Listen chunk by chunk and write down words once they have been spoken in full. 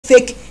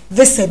fake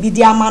visa bi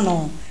di ama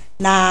no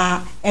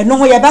na eno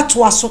ho ye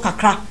beto aso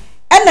kakra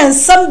ena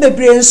nsam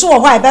bebre nso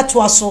ho a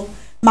beto aso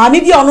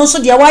maami bi ono nso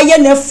de wa ye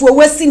nafuo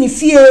wasi ni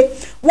fie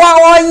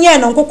wa onye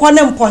no nkokọ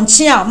ne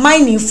mponche a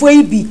mine fuo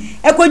ibi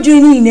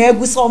ekwadwiri ni na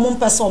egu so omo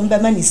mpese ombe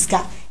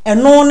maniska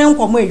eno ne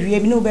nkomo ewie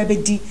bi ne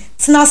obebedi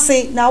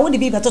tenase na wo de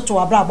bi betoto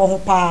abrabo ho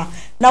pa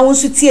na won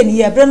su tie ni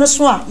ye bre no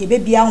so a ye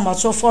bebia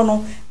ahomatofo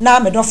no na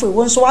medofo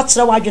won so wa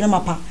kire wadwene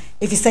mapa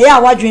efise ya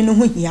wadwene no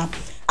ho hia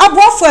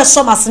Aboafo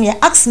esomasen ye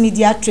Ax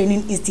Media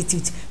Training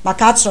Institute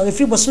makatro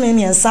efri bosome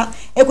miensa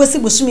ekosi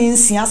bosome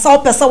nsia sa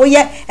opesa wo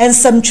ye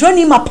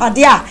ensamtwoni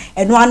mapade a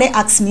eno ane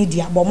Ax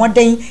Media bo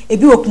moden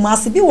ebi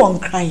wokumase bi won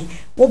kran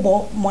wo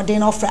bo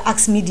moden ofre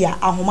Ax Media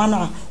ahoma no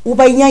a wo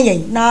ba nya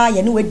yen na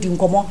ye ne wadi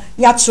nkomo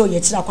ya tro ye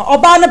kira kwa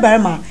oba na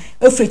berema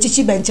efri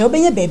chichi benche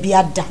obenye baabi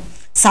ada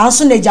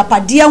sanso na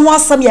japade ho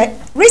asam ye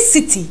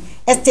City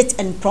estate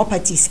and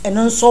properties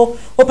and so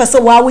opese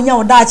wa wonya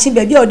oda achi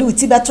baabi a odi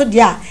uti beto de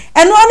a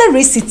eno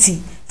na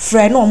City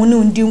frɛ no omo ne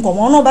ndi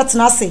nkomo no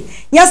betena ase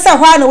nya se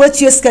hwa na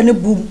watue sika ne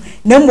bum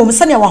na mmom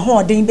se ne wa ho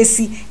oden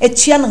besi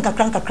etua no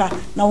nkakra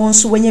na won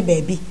so wenye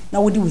baabi na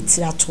wodi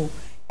wutira to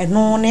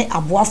eno ne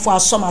aboafo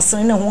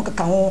asomasen ne ho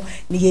kaka ho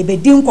ne ye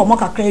bedi nkomo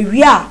kakra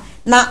wi a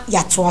na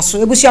yato aso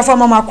ebusuafo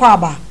mama kwa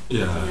aba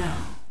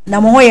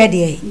na mo ho ye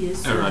de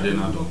erade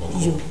na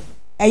do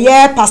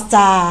eye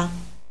pastor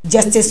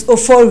Justice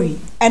Ofori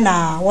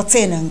ena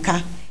wote na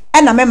nka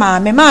ena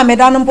me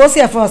da no mposi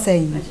e for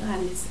say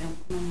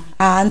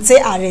ante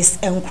Aris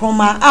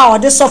Enkroma a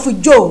ode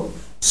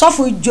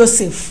sofu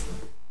Joseph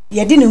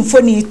ye di ne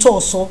mfoni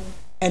to so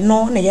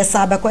eno na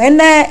yesa abeko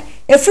ene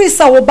efri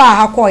sa wo ba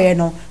ha koye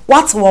no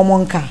what wo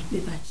monka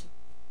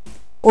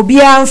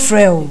obia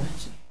mfre o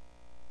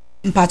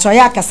mpacho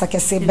ya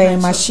kasakese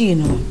ben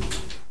machine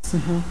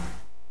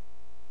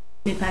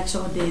Me pacho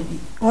debi.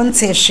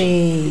 Onte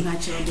she.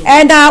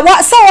 And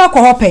what so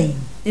ko hopen?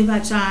 Me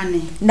pacho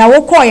ane. Na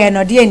wo koye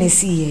no de ni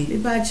siye. Me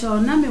pacho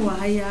na me wa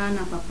haya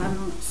na papa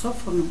no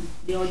sofo no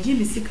de oji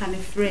mi sika ne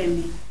frɛ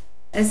me.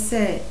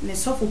 Ese ne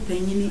sofo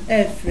panyini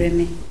e frɛ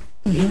me.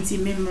 Enti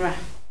memra.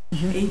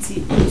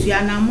 Enti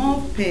tuana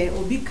mo pe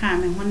obi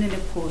kan me ho ne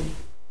koi.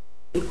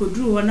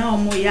 Ekoduru ho na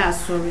omo ya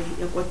asori,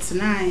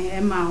 ekotena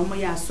e ma omo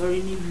ya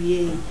asori ni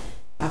wie.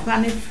 Papa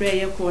ne frɛ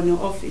ye ko ne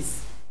office.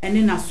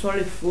 Ene na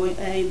sorry for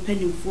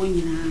pennyfo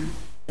nyina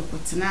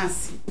ekotena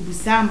ase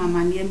obusa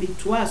mama ne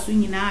metu aso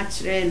nyina a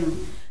kire no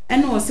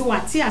ene o se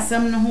wate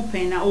asem no ho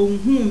pen na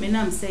onhu me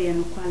na mse ye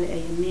no kwale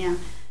eyemia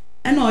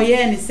ene o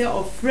ye ne se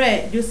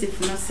ofre Joseph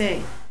no se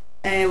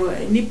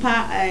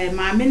nipa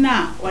maame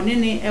na one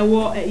ne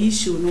ewo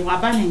issue no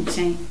waba ne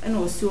nchen ene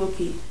o se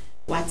okay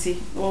wate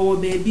o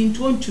beebi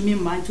nto ntumi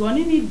mma nti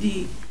one ne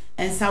di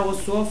ensa wo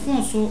so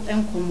fon so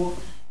enkomo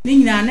ni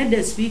nyina ne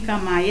the speaker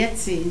ma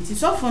yete nti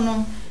sofo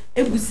no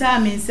ebusa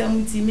me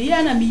nsam ti me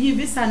ya na me yi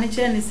visa ne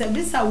kire ne se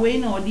visa we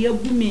na ode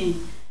abu me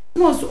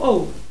no so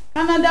oh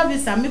Canada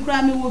visa me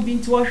kura me wo bi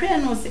nti wo hwe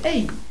no se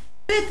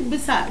fake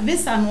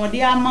visa no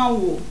ode ama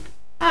wo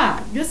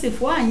Joseph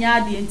wa anya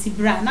ade nti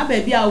bra na ba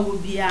bia wo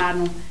bia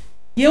no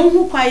ye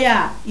hu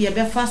kwaya ye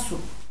befa so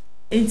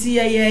nti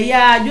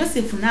ya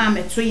Joseph na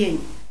ameto yen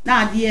na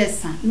ade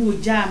esa na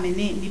ogya me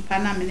ne nipa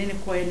na me ne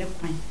koye ne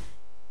kwan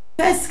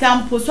first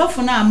campus of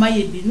na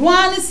amaye bi no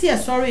an se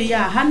sorry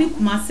ya ha ne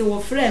kumase wo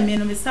frɛ me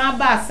no me sa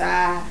ba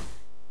sa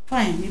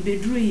fine me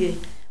bedru ye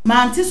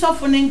ma anti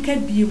sofo ne nka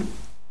biem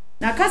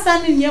na kasa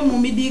ne nyemu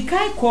me di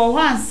kai ko ho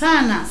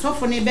ansa na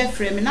sofo ne be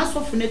frɛ me na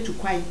sofo ne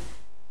tukwai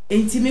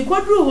enti me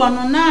kodru ho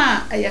no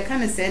na ya ka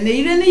ne se na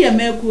ire ne ya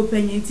maku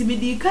panyi enti me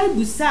di kai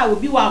busa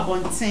obi wa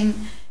bonten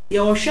ye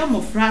wo hwe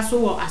mofra so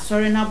wo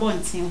asori na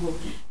bonten ho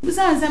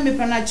busa ansa me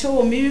pa na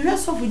chewo me hwe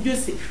sofo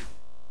Joseph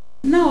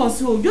na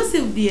also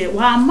Joseph die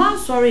wa ma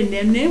sorry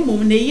na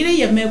mum na yire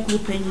ye maku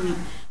panyini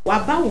wa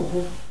ba wo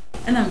ho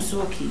na am so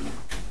okay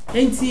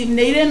enti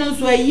na yire no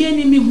so aye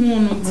ni mi hu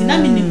no enti na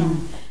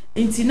minimum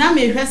enti na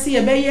me hwese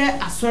ye be ye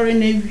asori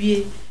na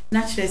wie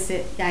na kire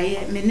se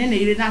yaye me ne na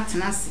yire na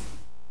tenase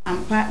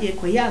ampa ye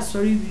koye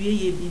asori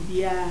wie ye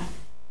bibia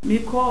me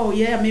ko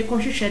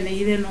hwehwe na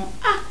yire no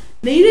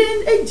na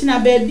yire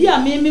ejina ba bia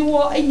me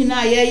wo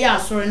anyina ye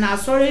asori na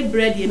asori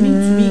bread ye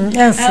mitumi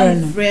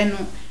enfre no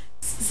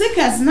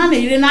seconds na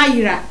yire na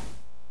yira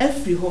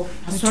afri ho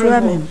asori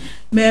ho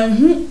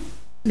menhu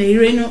na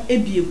yire no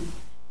ebiem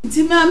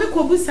nti ma me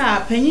ko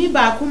busa panyin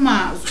ba ko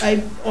ma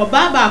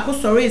oba ba ko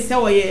sori se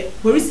wo ye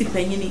police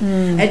panyini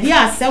e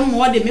dia asem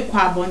wo de me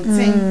kwa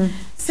bonten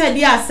se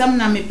dia asem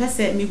na me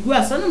pese me gu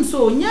asonom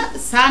so onya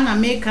sa na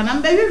me kana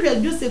mba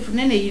hwehwe Joseph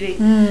ne na yire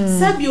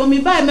sabi o me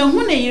ba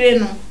menhu na yire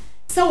no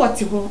se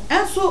wote ho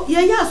enso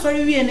ye ya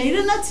asori wie na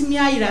yire na timi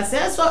ayira se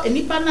so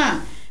enipa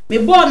na me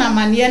bona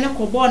manie ne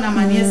ko bona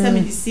manie se me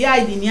di si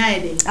aidi ni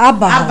aide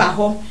aba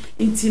ho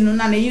nti no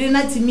na yire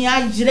na timi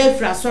agire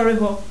fra sorry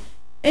ho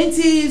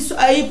enti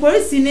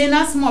police ne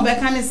na smo be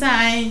kan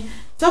sai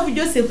Sofu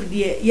Joseph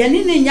die ye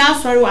ni ne nya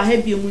sorry wa ha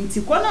bi mu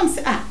nti ko nam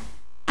se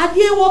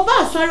ade wo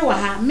ba sorry wa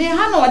ha me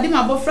ha na ode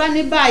mabofra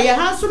ne ba ye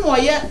ha so no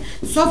ye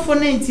sofo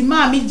na nti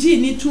ma me gi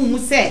ni tu mu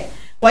se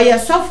Oye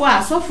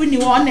sofo ni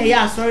wo na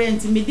ya asori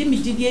enti medi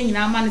migidie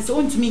nyina ma ne se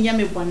ontumi nya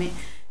me bone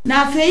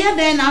na afa ya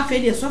den na afa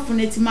de sofo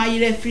na tima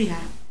yire free ha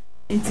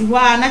enti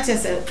wa na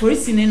chese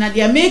polisi ni na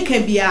de make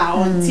bia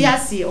onti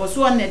ase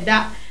oso ne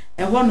da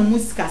eho no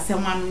musika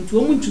sema no enti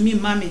o muntumi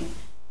ma me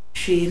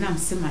hwe na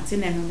mse mate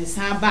ne no ne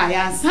san ba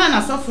ya ansa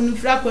na sofo no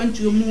fira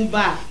kwantu mu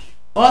ba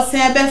o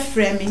san be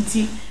frem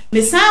enti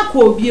me san ko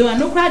obi wa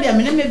no kra de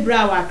me ne me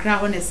bra wa kra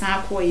ho ne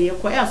san ko ye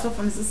ko ya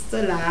sofo no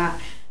still la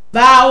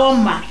ba wo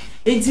ma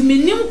enti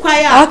minim kwa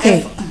ya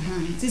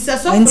ti se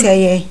sofo enti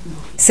aye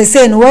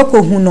sese no wa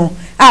ko hu no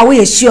a wo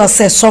ye sure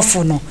se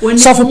sofo no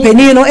sofo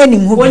pani no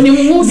enim hu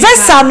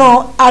vesa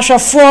no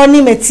ahwefo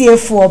ni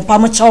metiefo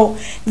mpamchaw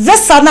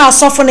vesa na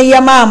sofo no ye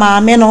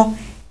ma me no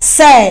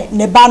se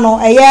ne ba no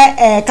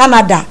eye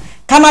Canada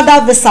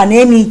vesa na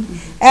eni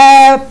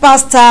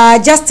Pastor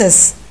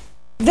Justice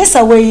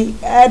vesa we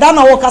da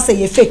na wo ka say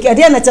ye fake e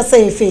de na che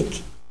say ye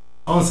fake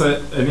on say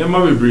eni ma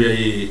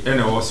bebre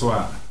ene wo so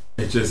a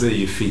e che say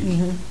ye fake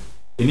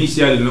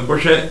initially no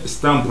kwhwe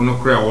stamp no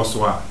kra wo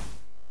so a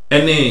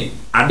ene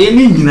ade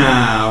ni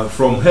nyina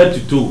from head to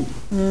toe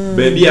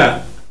baby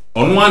a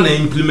ono na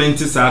implement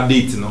sa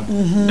date no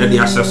e de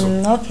ahye so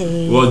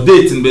okay wo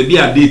date no baby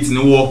a date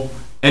no wo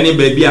ene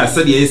baby a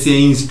said ye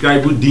say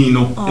inscribe din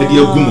no e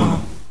de agumo no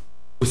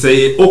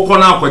say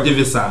okona akwaje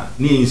visa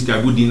ni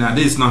inscribe din na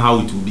this is not how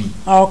it will be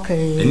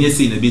okay ene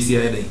say na be say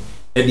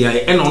e de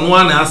ene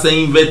ono na asa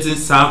invert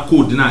sa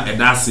code na e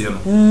da ase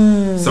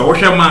no so wo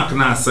hwe mark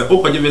na asa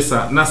okwaje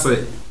visa na say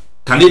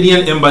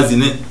Canadian embassy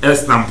ne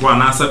stamp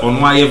na asa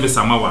ono aye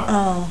visa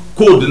mawa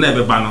code na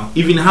be ba no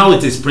even how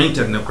it is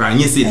printed na kra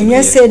anye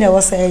say na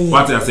was say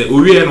what I say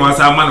owie no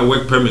asa man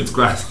work permit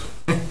class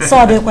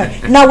so de kwa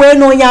na we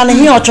no nya na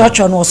he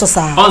ochocho no so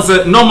sa on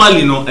say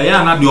normally no e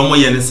ya na de omo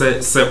ye ne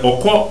say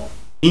okọ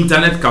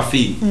internet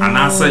cafe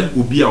anasa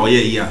obi a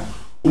oye ya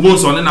ubon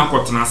so ne na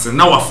kotena se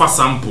na wafa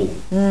sample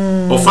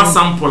ofa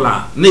sample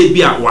a na e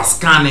bia wa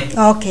scan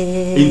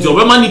okay into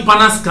obema ni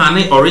pana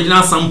scan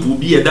original sample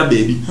bi e da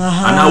baby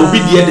ana obi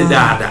de de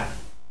daada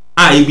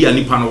a e bia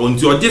ni pana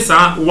wonti oje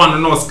sa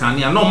one no scan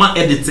ya no ma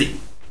edit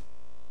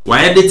wa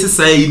edit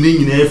say ni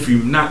nyina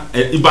film na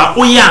iba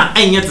oya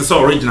enye te say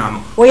original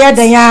no oya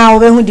dan ya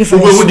obehu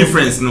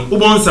difference no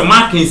ubon se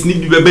markings ni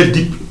bi bebe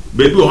deep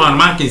baby o han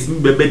markings ni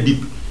bebe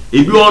deep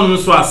ebi onu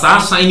so asa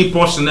shiny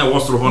portion na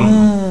wosoro ho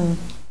no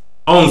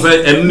on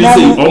say enni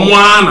say omo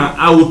ana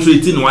a wo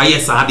treat no aye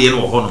sa de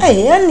no ho no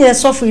enni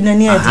sofo ina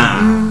ni adi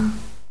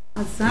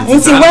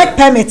enti work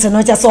permit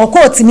no just o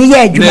court ni ye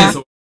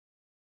adwuma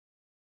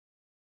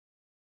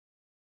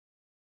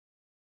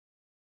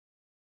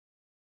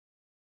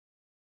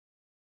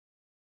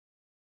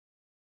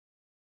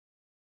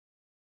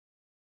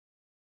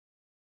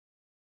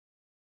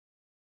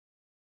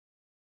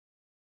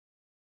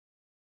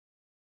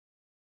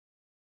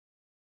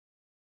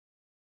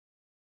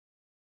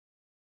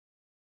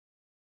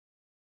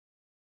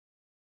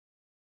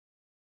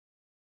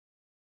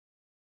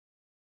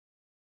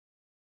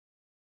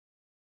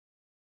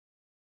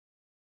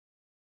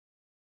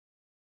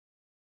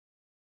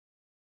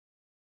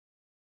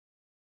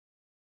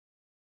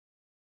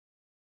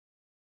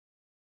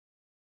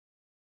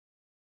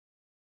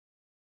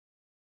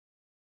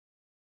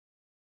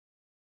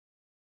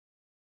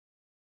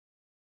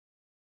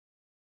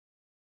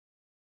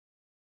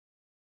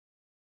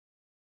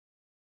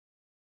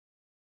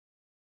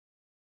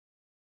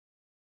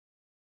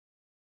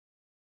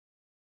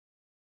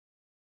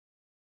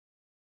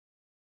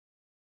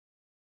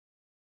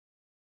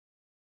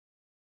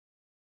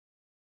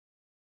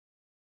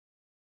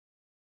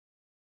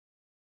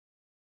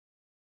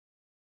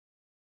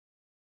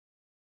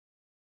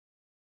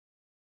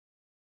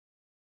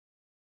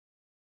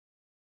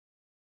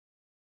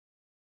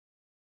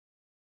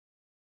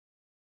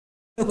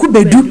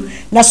kubedu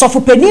na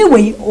sofopeni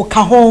we oka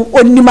ho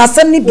onim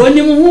asem ni bi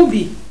onim hu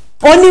bi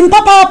onim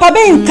papa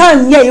be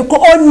nkan ye ko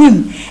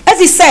onim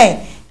efi say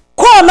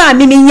ko na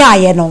mimi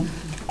nyaaye no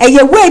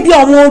eye we bi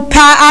omo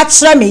pa a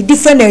kire me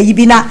different ayi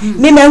bi na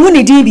me ma hu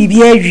ni din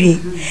bibi awie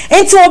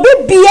enti obi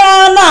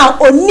bia na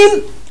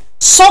onim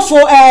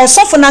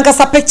sofo na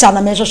nkasa picture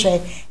na me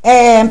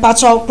hwehwe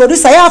mpacho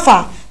producer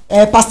yafa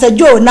Pastor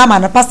Joe na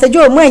man Pastor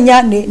Joe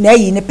mwenya na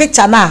yi ne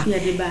picture na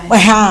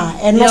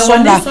eno so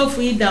da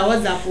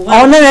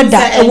ono na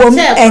da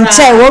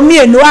enche wo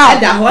mienu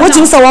a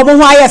wotu so wo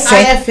ho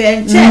ayefe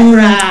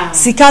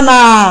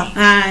sikana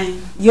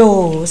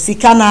yo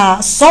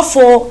sikana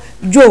sofo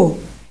Joe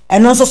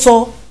eno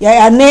so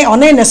ya ne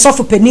one ne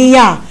sofo pani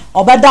a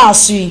obeda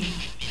asu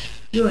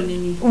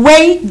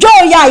we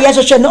Joe ya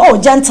hwehwe no oh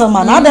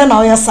gentleman ada na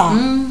o yesa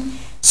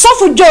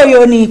sofo Joe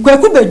yo ni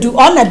kwaku bedu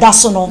ona da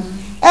so no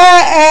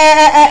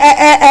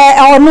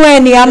onu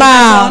eni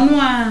ana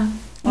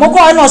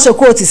moko no se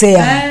quote say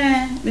ya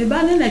me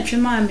ba na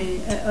twema me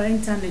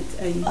internet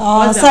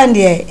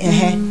Sunday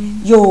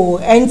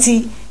yo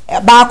enti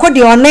ba ko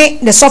de one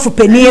the soft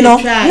penny no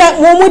na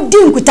wo mu di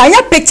nkuta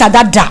ya picture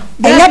dada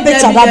enya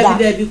picture dada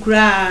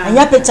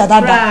enya picture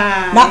dada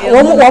na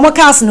wo mu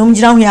cars no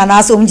mjira hu ya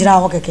na so mjira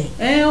ho keke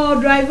o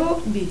driver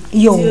bi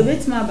yo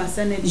betima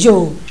basa na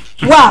yo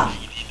wa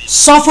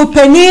soft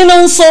penny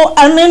no so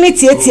anani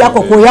tietia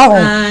kokoya ho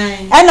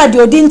ena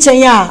de odi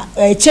nchen a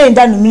chain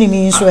da no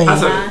minimi nso e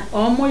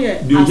o mo ye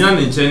de onya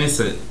ne nchen ne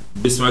se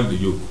Bismarck de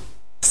yo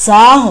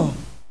sa ho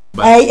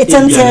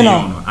etenten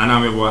no ana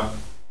meboa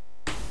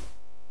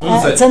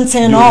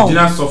Tenten no.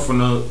 Dina sofo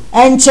no.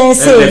 Enchen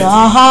say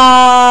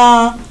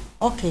aha.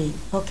 Okay,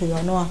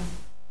 ono.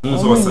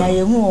 Na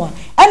ye hu a.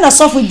 Na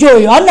sofo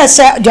joy, ona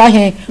se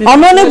johe.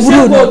 Ono ne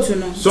blue no.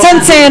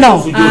 Tenten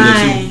no.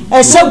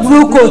 Se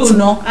blue coat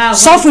no.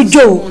 Sofo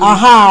joy,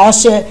 aha, o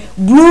se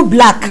blue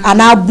black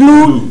and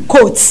blue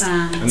coat.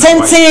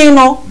 Tenten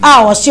no.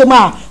 O se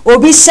ma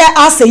obi se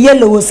as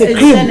yellow se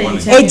cream.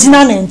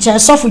 Ejina ne nchen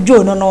sofo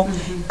joy no.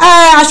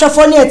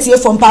 Asofo ne etie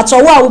fo mpacho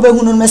wo a wo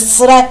behu no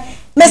mesre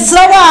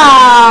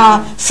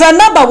Mesrawa friend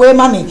number we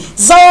mami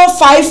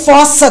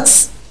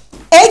 0546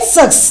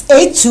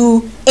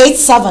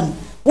 868287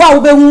 wa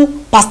obehu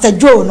Pastor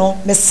Joe no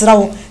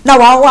mesrawo na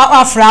wa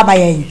afra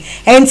abaye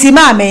enti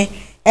mame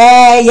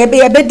ye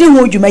di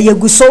hu dwuma ye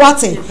guso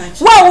wate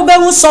wa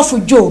obehu Sofu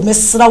Joe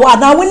mesrawo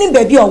na woni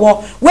baabi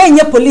owo we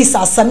nye police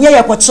asam ye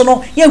yekoche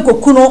no ye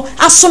nkoku no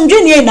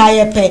asomdwe ne na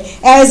ye pe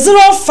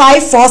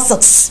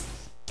 0546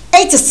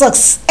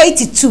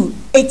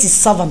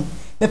 868287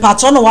 me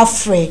patro no wa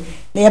free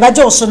na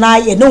yebaje oso na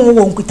ye no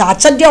wo nkuta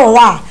achede wo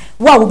a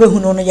wo behu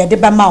no ye de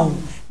ba ma wo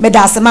me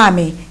da se ma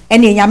me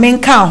ene nyame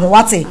nka ho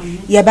wate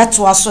ye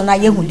beto aso na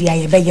ye hu dia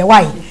ye be ye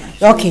wai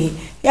okay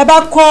ye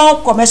ba ko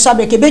commercial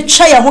break be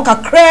twa ye ho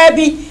kakra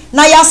bi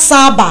na ya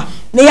saba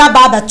na ya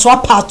ba beto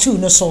part 2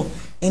 no so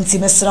enti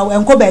mesra wo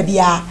enko ba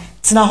bia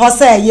tina ho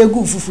se ye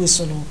gu fufu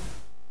so no.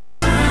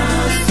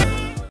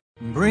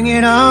 Bring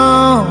it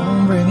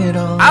on, bring it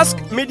on. Ask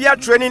Media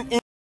Training in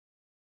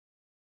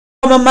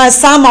Mama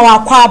sama wa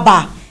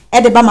kwaba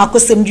e de ba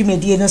makosem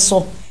dwumedie no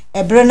so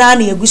ebre na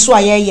na eguso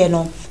ayeye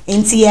no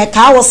enti ye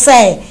ka wo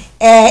say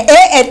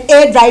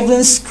A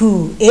driving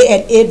school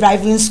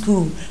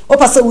o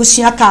pase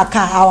wusia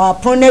kaka our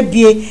prona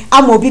bie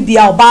ama obi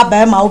bia oba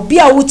ba ma obi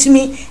a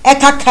wutumi e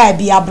kaka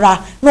bia bra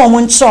na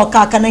omo nche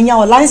kaka na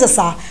nya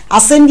license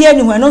asem bia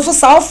ni ho no so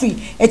sa ofi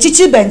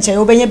echichi benche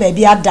obenye ba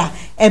bia da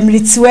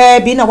emritiwe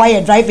bi na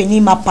why driving ni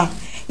mapa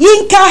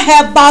Yinka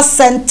Herbal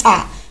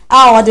Center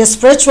our the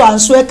spiritual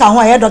and so e ka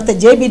ho e Dr.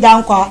 JB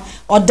Dankwa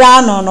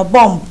oda no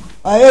bomb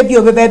ebi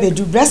obebe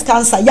do breast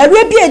cancer ya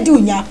we bi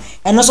edunya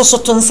eno so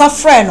to nsa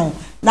frɛ no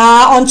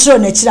na onchiro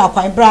na chira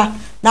kwan bra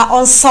na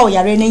onsaw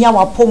yare ne nya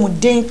wapomu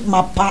den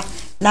mapa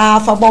na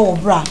fagba wo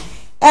bra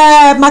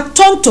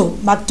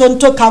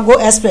Mactonto Cargo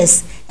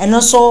Express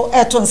eno so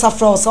to nsa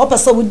frɛ so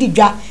opese wo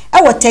didwa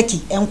e wo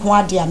Turkey enko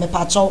ade a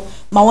mepacho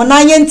ma wona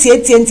anye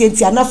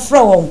ntie na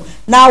frɛ wo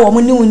na wo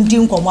mu ni wundi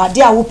nkomo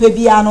ade a wo pe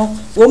bia no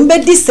wo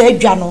mbedi sa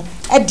adwa no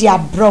e de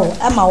abro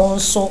e ma won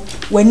so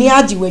wani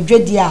age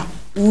wadwadi a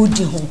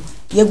wudi ho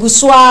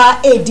yegusoa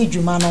edi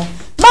dwuma no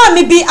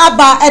Mami bi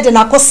aba ede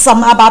na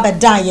kosam aba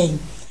abedan yen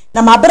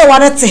na mabere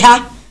wane te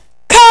ha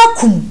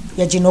kakum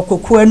ye gino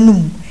koku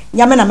anum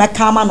nyame na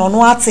meka ma no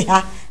no ate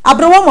ha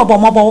abere wo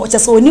mobo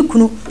chese oni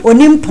kunu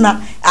oni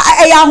mpna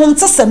ya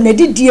ahomtesem na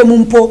didie mu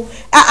mpo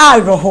a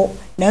roho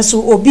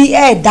nanso obi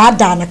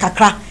dada na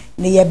kakra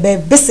ne ye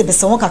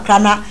bese wo kakra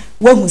na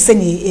wahu se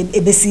ne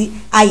ebesi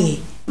aye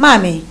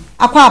mami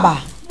akwa aba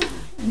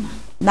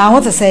na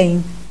ho te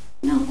sen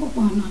na ko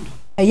no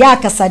ya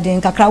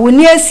kasadin kakra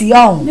woni asi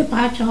on me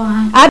pa cho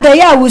ha ada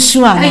ya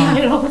wusu ana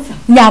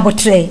nya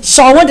botre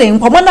so wo de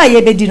nkomo na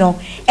ye bedi no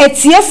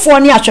etiefo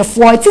ne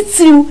ahwefo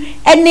titiriw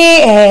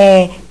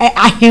ene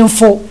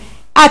ahemfo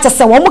ata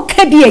se wo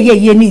muka bi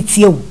ye ne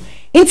tiewu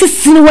nti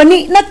sini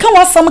woni na ka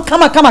wasam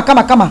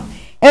kama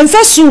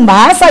enfa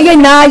sumba asa ye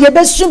na ye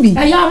besu bi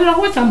ya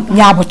wo tam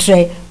nya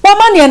botre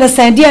mama ne na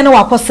sande ne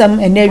wakosam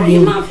ena wie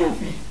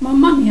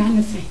mama ne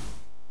ane se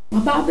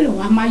baba bere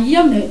wa ma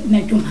ye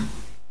na dwuma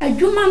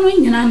adwuma no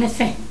nyina ne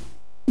se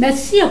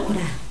mesi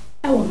akura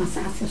e wo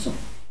masase so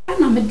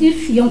ana me de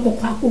fie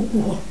nkokwa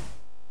akoku ho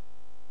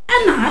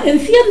ana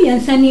enfie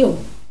miensa ni o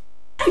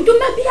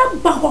adwuma bi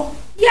aba ho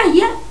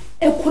ya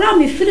ekura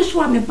me firi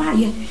so a me ba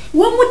ye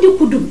wo mu di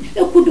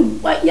ekudum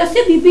ya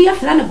se bibi ya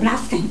fra na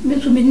blasting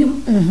me so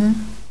menim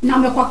na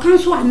me kwa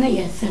kanso ana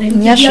ye sere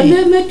ya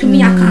me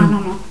tumi aka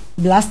no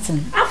blasting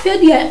afa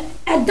de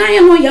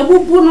edan no ya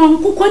bubu no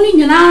nkokwa ni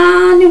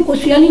nyina ni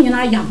nkosua ni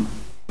nyina yam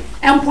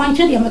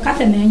emponche de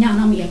mekata na nya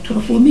na me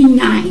torofo mi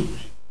nyan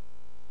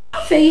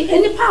afei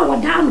enipa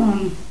woda no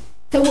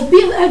te obi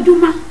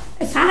aduma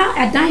sa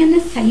edan ne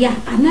saya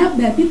ana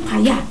baabi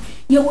paya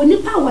ye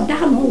wonipa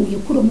woda no wo ye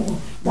kurom ho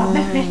wa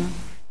pepe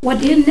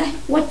wode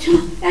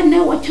ne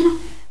wochena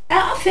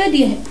afei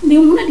de me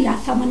hunu de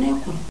asama na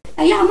ekoro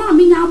eya ma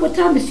me nya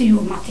abotara me se yo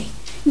mate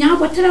nya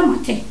abotara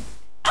mate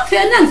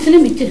afei na nsene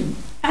metirim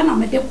ana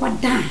me de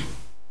kwada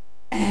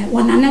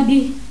wonana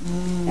bi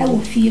e wo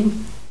fiem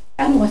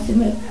and was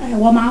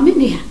wa maami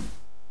ne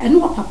eno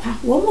papa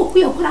wo mo ku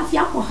yakura fi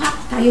akọ ha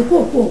ta ye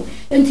koko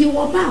enti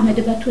wo ba me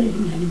de beto le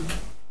nyani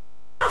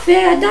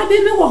afa da be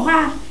me wo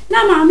ha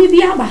na ma me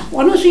bi aba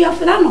wono so ya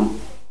fra no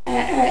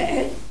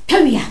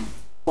tawia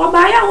wo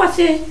ba ya wo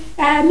se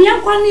mi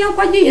ankon ni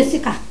ankon je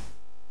yesika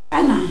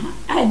ana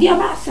dia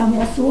ba sam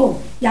wo so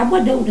ya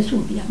boda wo de so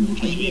bi mi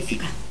ankon je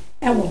yesika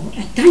wo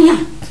tanya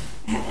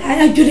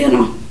ajure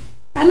no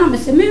ana me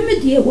se me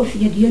die wo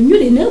fi die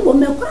nwure na wo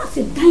me kura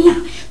se tanya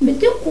me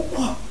de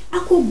kokko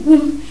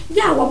akogum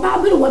ya wo ba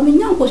bere wo me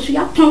nyanko so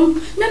ya ton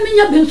na me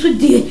nya be so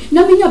die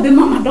na me nya be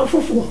mama do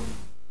fofo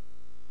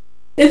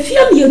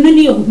efiam ye no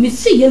ni o me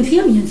se ye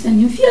efiam ye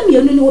nsan efiam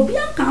ye no ni obi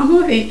anka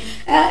ho hwe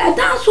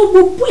dan so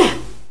bubu ya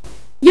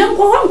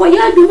yanko wanko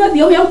ya aduma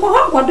bi o yanko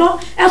wanko do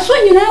eso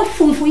nyina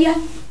funfu ya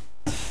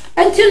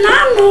enti na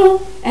no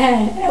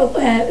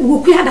wo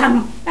ku ada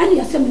no ani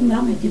ya se me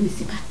mama je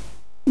misika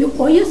me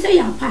ko ye se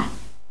ya pa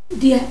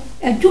de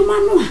aduma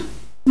no a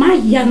ma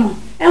ye no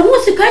ehu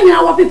sika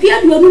nyina wo pepe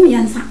aduonu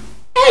miensa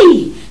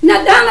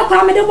na dan no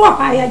kwa me de bo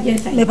pa ya je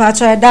sai me pa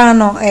cho dan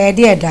no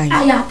de dan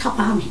aya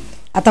tapa me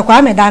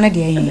atakwa me dan de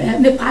ye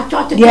me pa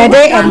cho te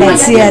de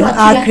emetien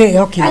akre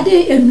okay ade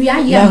enua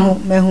ye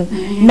mehu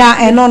na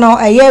eno no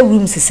eye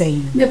room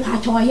sisai me pa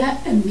cho ya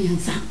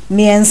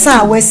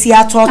miensa wasi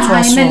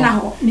atoto so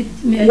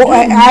wo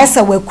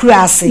aisa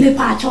wakura ase me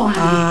pa cho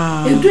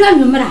edura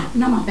nwumra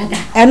na mabeda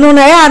eno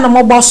na ya na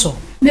moboso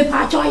me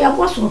pa cho ya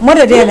boso mo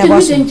de na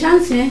boso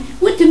chance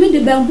wotimi de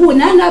bambu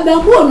na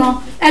bambu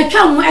no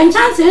etwa mo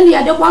chance ne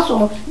ya de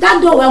boso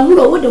that do wa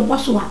muro wo de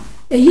boso a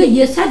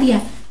eye sadia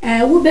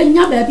wo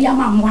benya ba bia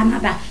ma mwana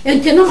da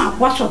ente no ma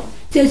boso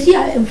tesi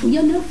a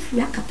emfuye na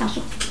fua kata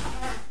so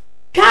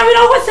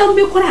twawira wo sem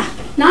bi kora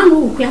na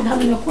no ku ya da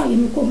me ko ye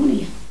me ko mu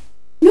ne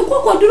me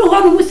ko duru ho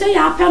no mo se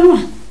ya pa no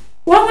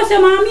wo mo se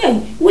ma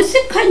mi wo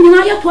sika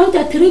nyina ya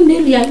 23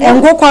 million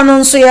engokwa no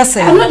nso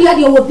yese ano dia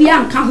de wo bia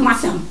nka ho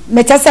asem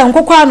me chese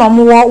nkokwa no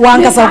mo wo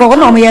ankasa ko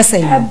no mo yese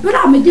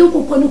bra me de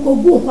nkokwa no ko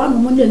bu ho no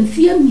mo na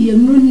mfie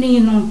mienu ni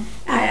no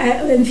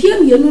mfie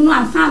mienu no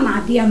ansa na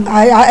ade no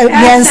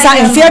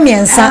mfie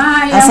miensa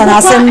ansa na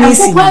asem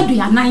nisi nkokwa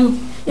aduanan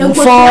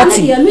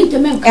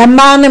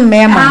Emma ne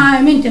mema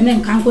menteme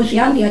kan ko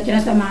sia de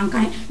akira sa man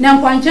kan na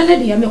nkwanche ne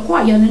de me ko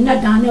aye no na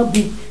dan na bu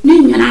ni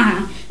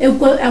nyina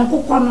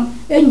enkokọ no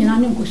enyina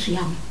ne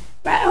nkosua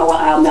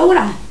no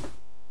mewura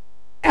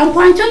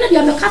enkwanche ne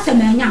de me kasa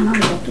ma nya na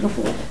me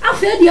trofo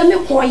afa de me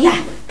ko ya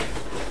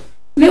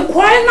me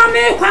ko na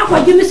me kwa kwa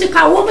gimi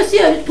sika wo me se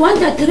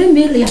 23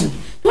 million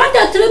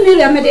 23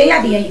 million me de ya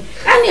de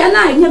ani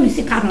na nya me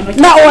sika no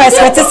na o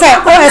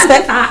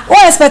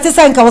expect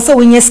say nka wo se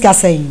wo nya sika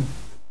say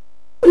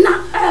na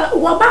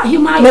waba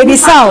hima maybe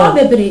sao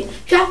bebre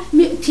twa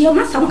me tie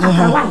ma sam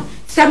kakrawai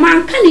se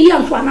man kan yi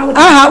anso na wo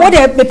wo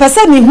de me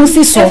pese me hu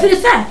si so efiri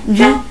se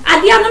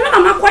ade anu na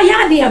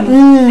makoya ade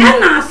anu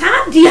na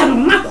sa ade anu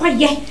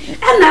makoye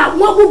na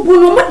mo bubu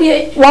no mo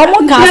de wo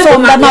mo ka so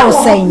mba na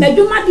wo sen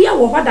meduma de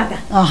wo hodada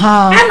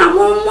na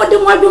mo de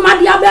moduma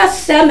de aba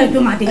se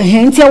meduma de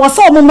nti wo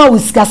so mo ma wo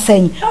sika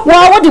sen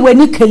wo de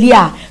wani kali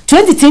a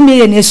 23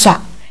 million esha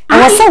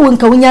wo so wo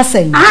nka wonya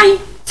sen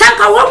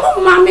sanka wo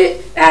mo ma me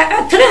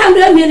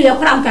 300 million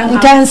kora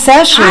nkan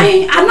session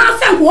ana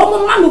sanka wo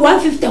mo ma me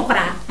 150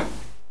 kora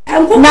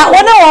na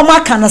wona wo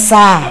maka na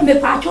saa me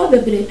pa cho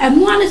bebre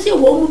anu ane se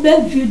wo mu be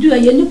video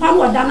ye nipa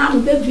no da na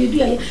mu be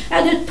video ye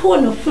e de to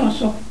no fon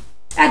so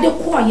e de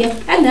ko ye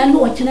e na no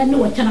wo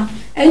chena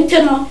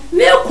ente no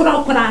me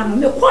kora no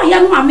me ko ye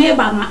no ma me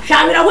ba na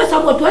shawira wo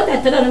sabo to da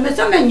tere no me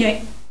so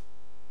menye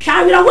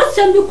shawira wo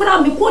sem bi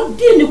kora me ko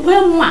di ni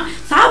ko mu a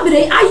saa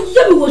bere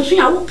aye me wo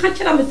sua wo ka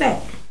kira me se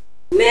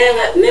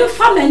me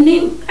fa me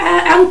ni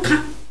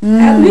anka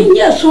me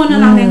nye so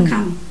na me nka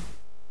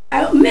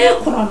me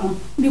kora no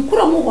me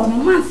kora mo ho no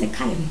man se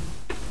kai no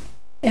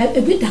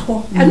e bi da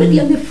ho e no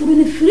dia me furu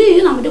ni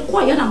free na me de ko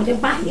ye na me de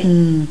ba ye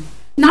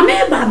na me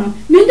ba no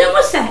me de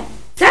mo se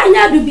sa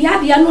nya du bia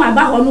de no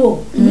aba ho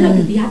no me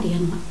du bia de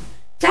no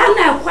sa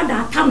na ko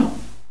da ta no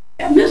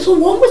me so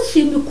wo mo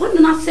si me ko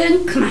na se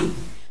nkran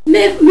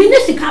me ni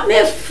sika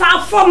me fa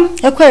fom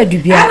e ko du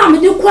bia na me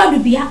de ko du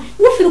bia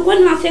wo firi ko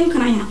na se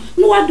nkran ya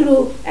no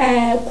waduro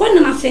ko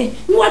na se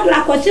no waduro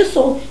akwase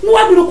so no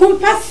waduro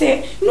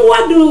Compensate no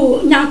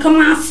waduro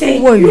nyankama se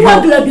no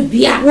waduro du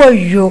bia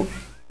woyo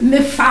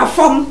me fa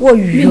fom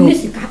woyo me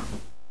sika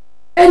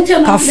ente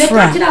no me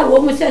ka tira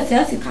wo mo se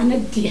sika na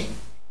die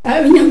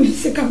nya me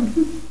sika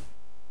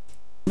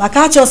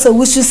maka cho se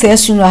wusu se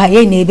su no ha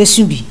ye na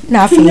ebesu bi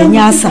na afa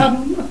nya asa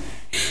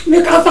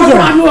me ka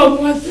fa no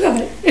mo se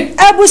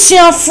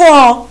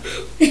abusiafo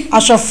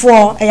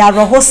asofo e ya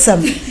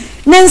rohosem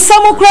ne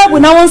nsam kura bu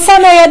na wonsa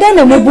na ye da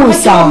na mebu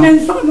sa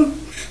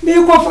me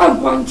ko fa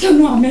kwanche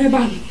no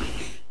ameba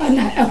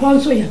ana e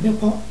kwanso ya be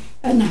ko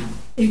ana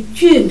e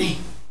tue me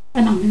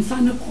ana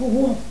mensa na ko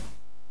wo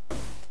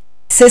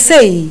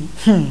sesei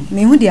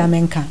me hu dia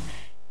menka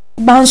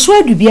banso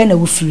adubia na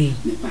wofiri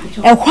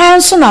e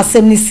kwanso na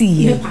asem ni si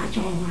ye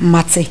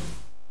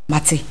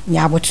mate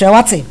nya abotre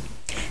wate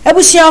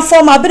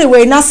abusiafo ma bere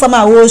we na asam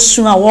a wo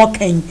su a wo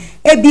kan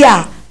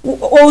ebia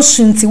o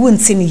sunti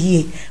wunti ni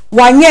hie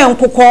wanye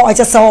nkokọ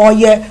ọchese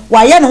oye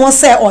waye ne ho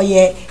se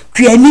oye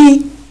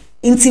kwani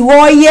nti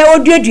woye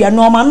oduadua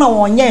no ma na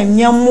wonye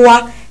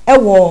nyemmoa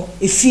ewo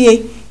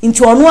efie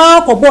nti ono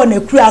akọbọ na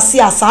kru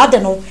ase asade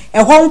no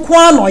ehọ nko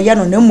na oye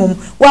no nemum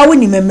wa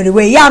woni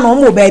memrewe ya no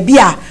mo ba bi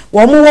a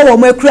wo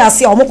mo akru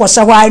ase o mo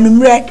kọhye hwa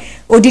anumre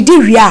odidi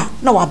hwia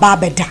na waba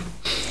abeda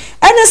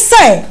ene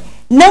se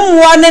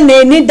nemmoa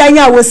ne ni dan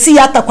a wosi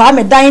atakwa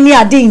me dan ni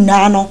ade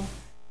ina no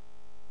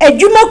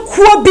adwuma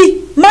kuo bi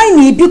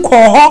mani bi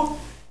kọ ho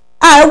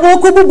a wo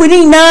ko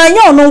bubuni na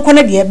nya ono nko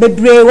na de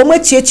bebre wo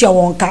machiechia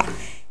wonka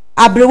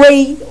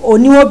abrewei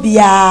oni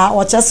obia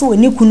o chese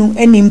oni kunu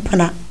ani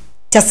mpana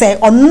chese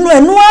onu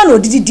enu an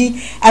odididi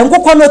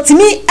enkokọ no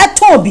timi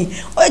etobi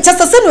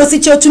chese se no si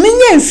che otumi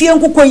nya mfie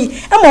nkokọ yi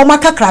e ma o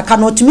makakraka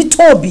no otumi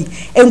tobi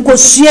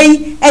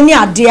enkosuei eni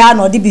ade a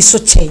na odi bi so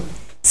che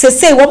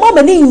sese wo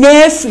ma ni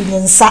nya free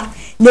nsa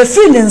na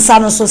free nsa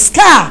no so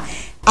ska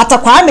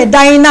atakwa me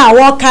dan na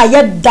wo ka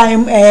ye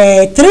dan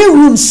 3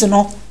 rooms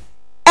no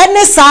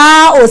ene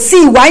sa o si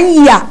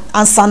 1 year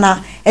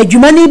ansana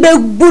adwuma ni be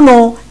bu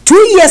no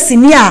 2 years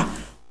ni a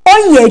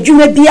onye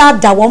adwuma bi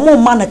ada wo mo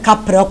ma na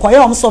kapre ko ye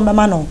o so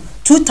mema no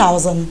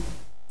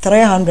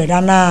 2300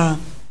 ana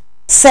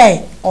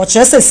say o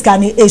chese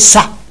skani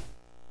esha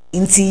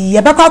nti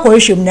ye be kwa ko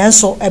ehwem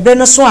nenso ebe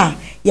no so a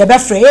ye be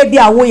frɛ e bi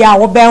a wo ya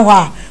wo ben ho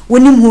a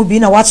wonim hu bi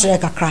na wa kyerɛ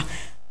kakra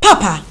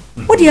papa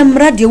wo de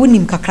mra de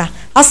wonim kakra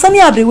asami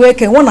abrewe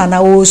ke wona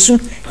na osu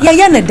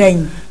ye ne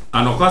dan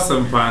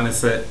anokwasem pa ne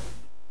se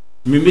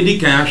mimedi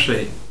kan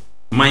ahwe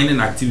mining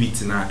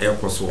activity na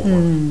ekoso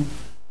ho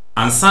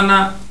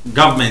ansana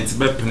government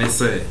be pene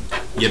se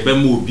ye be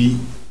mo obi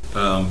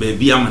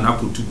baby amana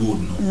kotu gold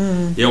no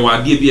ye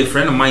wade bi e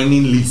friend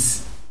mining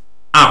lease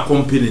a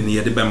company ne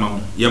ye de be ma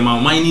ye ma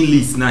mining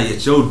lease na ye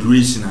che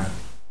duration na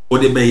o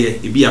de be ye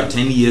e bi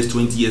 10 years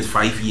 20 years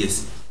 5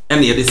 years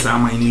and ye de sa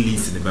mining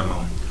lease de be ma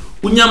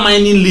unya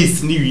mining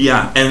lease ni wi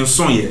a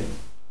enso ye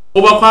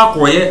obakwa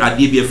akoye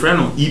ade bi e friend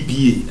no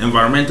EPA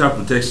environmental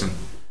protection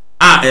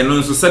eno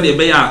nso se de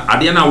be ya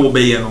ade na wo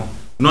be ye no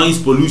noise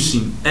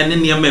pollution ene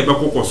ne ma ebe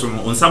kokoso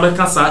no onsa be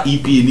kasa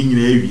EPA ni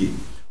nyina awie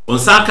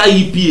onsa aka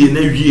EPA na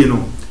wie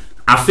no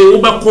afi wo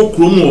be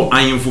kokrom wo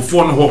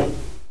ayemfofo no ho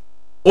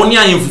oni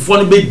ayemfofo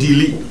no be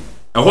dili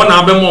eho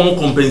na be mo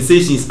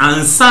compensations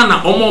ansa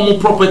na omo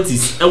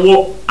properties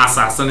ewo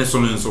asase ne so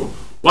no nso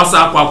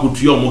wasa akwa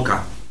kotua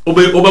omoka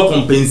obe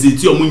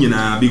compensate omo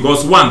nyina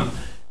because one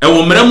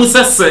ewo mramu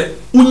sese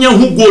unya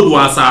hu gold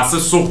wa asase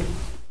so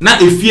na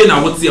efie na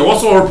wote e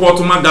wo report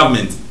ma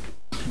government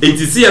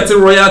etisi ete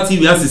royal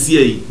TV asisi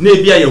yi na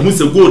ebia ye hu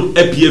se gold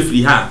apie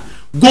free ha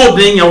gold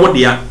nya wo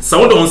dia sa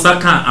wo don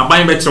saka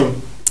aban be chew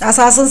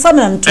asase nsam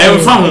na nto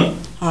emfa ho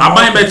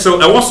aban be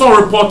chew e wo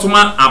report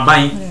ma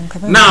aban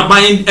na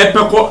aban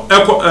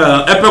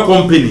epeko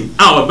company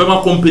a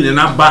obema company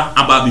na ba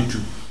ababitu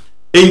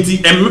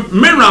enti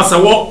mineral sa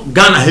wo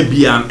Ghana ha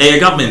bia e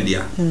government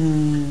dia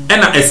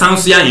na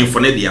esanso ya info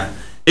ne dia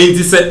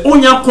enti se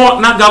onya ko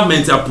na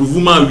government approve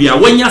ma wi a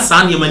wanya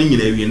sa ne mani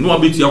nyina wi no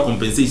obetu ya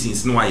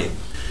compensations no waye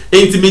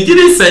enti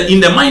megire se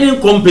in the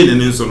mining company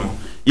nso no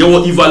ye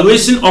wo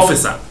evaluation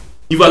officer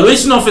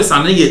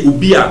na ye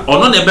obi a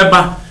ono na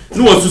beba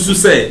no wasusu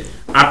se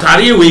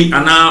atare we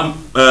ana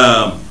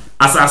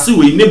asase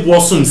we ne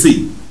bosom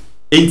sei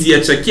enti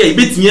ye check ya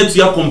ibetimi atu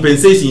ya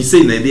compensation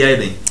sei na dey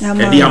den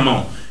e dey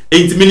amount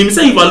enti minim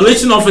se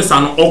evaluation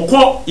officer no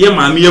okọ ye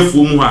maame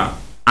afuo mu ha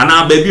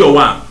ana ba bi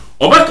owa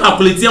oba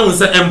calculate ya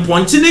wonse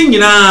emponche ne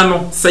nyina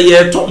no se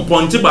ye to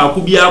mponche ba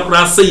ko bia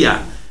akura se ya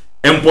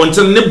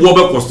emponche ne bo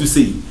be cost to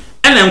sei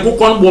ena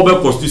nkokọ no bo be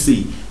cost to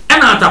sei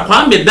ena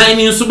atakwa me dan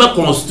ni nso be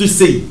cost to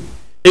sei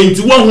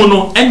enti wo hu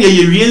no ena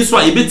ye wie nso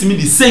a ebetimi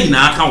di sei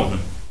na aka wo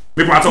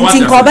me pata wa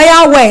enti ko be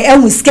ya we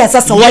enwu scarce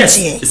asa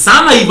waje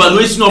sana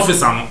evaluation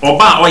officer no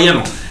oba oye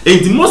no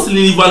enti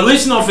mostly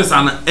evaluation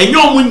officer na enyo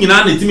omu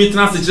nyina na timi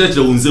tena se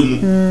kire wonzemu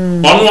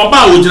ono oba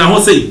a ogina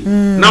ho sei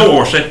na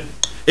wo hwe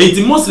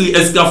enti mostly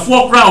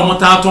escafo kra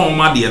omota aton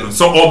ma de no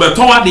so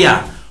obeto wa de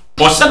a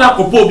o shada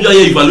kopo obi a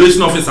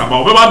evaluation officer ba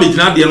obeba be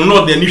gina de no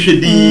no de ni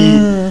hwedi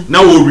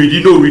na wo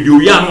ready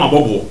o ya no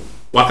abobo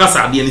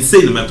wakasa de ni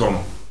sei no meto no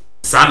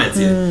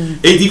sanity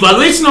enti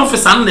evaluation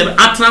officer na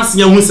atrans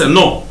nya hu se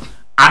no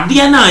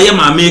ade na ye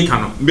ma make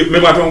no me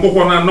ba to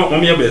nkokọ na no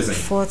mo ye be se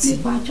 40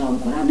 ba cho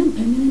nkora ne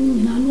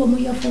mpanin na no mo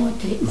ye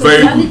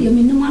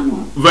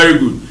 40 very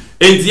good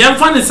enti em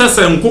fa ne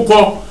sese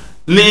nkokọ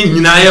ne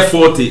nyina ye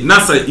 40 na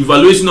se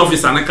evaluation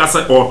officer na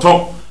kasa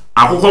oto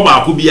akokọ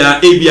ba ko bia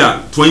e bia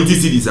 20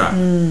 cedis a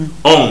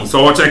on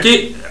so we check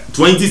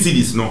 20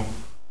 cedis no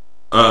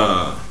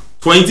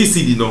 20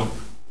 cedi no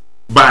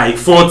by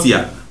 40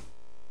 a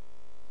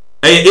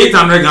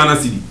 800 Ghana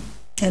cedi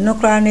no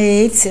crown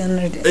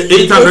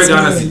 800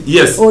 Ghana cedi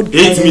yes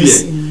 8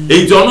 million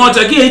enti ono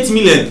check 8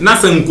 million na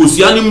se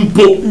nkosia ni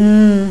mpo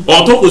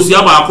oto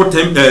kosia ba ko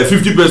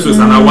 50 pesos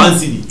na 1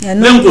 cedi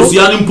na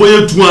nkosia ni mpo ye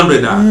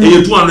 200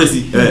 ye 200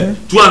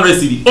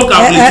 cedi o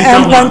calculate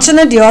ka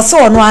ponchene de oso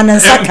ono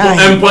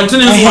anansakai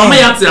ponchene so ma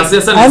ya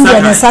ase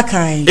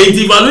sansakai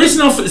enti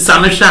valuation of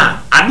sanasha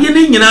ade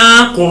ni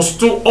nyina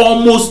cost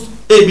almost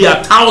maybe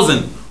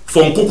 1,000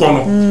 for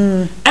nkokono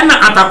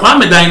na atakwa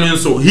medan no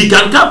so he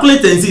can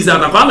calculate and see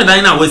atakwa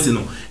medan na wesi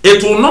no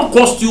it will not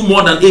cost you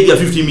more than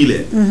 50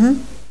 million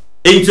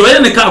into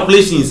any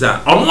calculations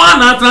on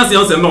one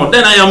transaction say no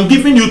then I am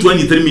giving you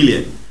 23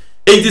 million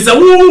it is a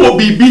wo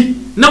bibi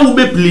na wo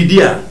be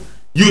pleadia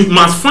you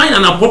must find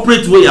an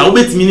appropriate way I will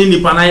bet me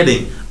ni pa na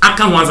yeden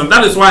aka one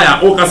that is why I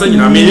okasa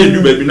nyina me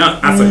do baby na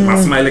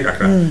asa smile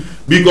kakra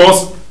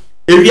because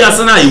ewi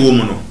asana ayi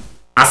mu no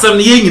asem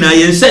ne nyina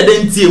ye nhyɛ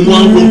de ntie mu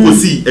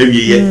ankonkosi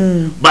awieye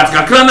but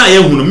kakra na ye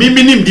hunu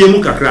mimi nim die mu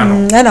kakra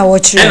no na wo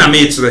kyerɛ na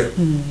me kyerɛ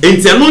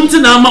enti no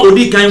nti na ma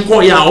odi kan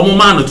kɔ ya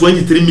omoma no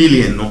 23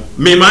 million no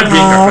me ma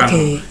dwen kakra no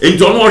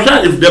enti ono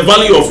hwɛ if the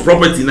value of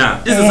property na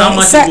this is how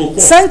much it will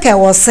cost sanka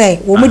wo say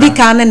wo mudi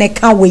kan ne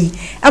ka wei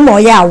ama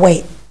oya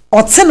awe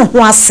ɔte ne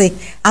ho ase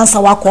ansa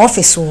wa kɔ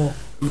office wo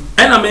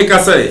na me ka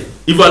say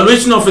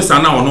evaluation officer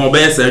na ono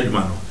obeye say adwuma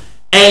no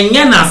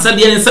enye na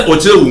asade en say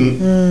okire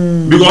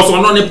wo because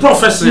ono ne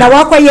professional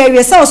na wakoye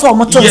awie say so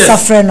omoto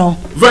safre no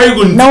very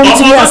good na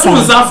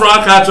omoto safre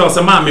aka cho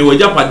say ma me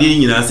wagya pade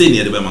nyina say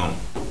ne de be ma ho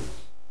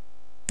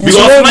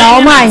because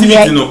my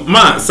activity no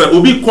ma say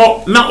obi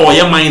ko na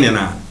oye mine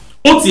na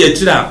oti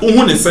akire a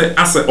ohu ne say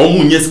ase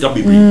omo nye sika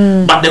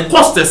bebre but the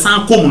cost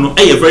san kom no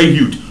e very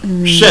huge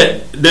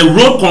share the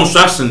road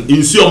construction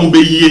insi omo be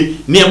yie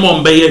ne mo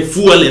mbe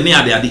fuel ne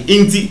ade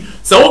enti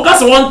so what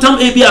gas one time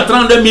a be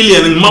 300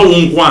 million ma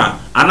won kwa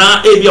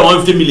ana a be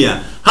 150 million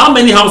how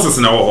many houses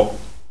na wo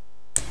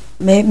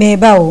me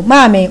ba o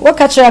ma me wo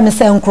ka kira me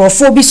se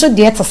nkrofo bi so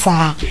de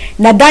etsa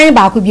na dan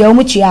ba ko bia o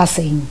mu chi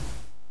asen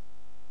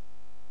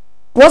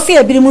wo fi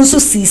ebirimu nso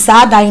si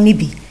sa dan ni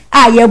bi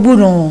a ye bu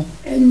no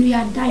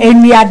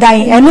enua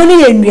dan eno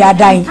ni enua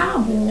dan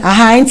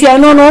aha enti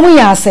eno no mu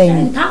ya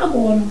asen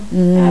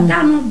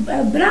dan no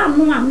bra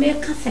no a me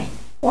ka se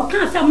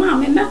waka sa ma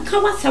me ka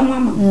wasa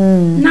mama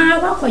na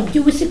wa kwa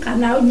jiwusika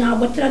na nya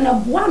botra na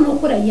boa no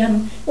kora ye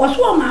no wo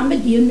so ma me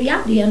de enu ya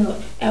de no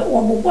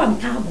wo bobo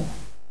ntabo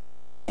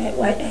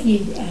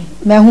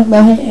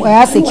mehu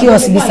wa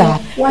secures bisa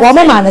wo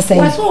mama na say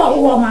wo so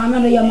wo mama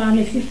no ya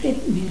mama 50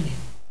 million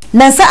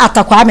na say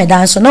atakwa me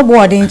dan so no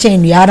board nche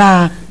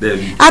nuara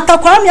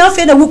atakwa me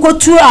afi na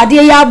wukotu ade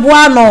ya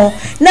boa no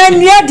na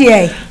nua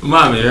de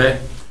mama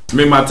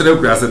me matre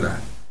kura seda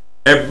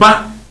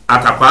eba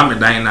atakwa me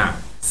dan na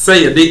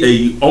say de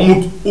eyi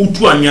omu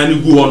utu anwani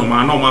gu ho no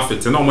ma na o ma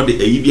fete na o de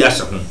eyi bi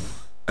ahye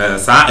ho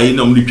saa eyi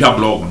na o de twa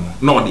blog no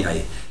na o de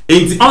aye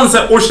enti on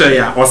say o share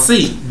ya o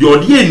say de o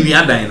de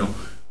enua dan no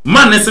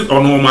man ne say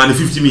ono ma na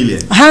 50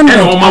 million and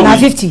o ma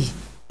 50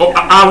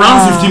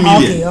 around 50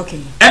 million okay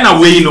and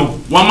away no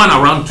one man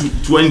around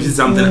 20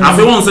 something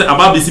afi won say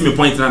about this me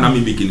point na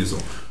me making so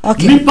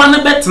okay mi pa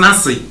na bet na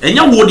say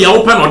enya wo de a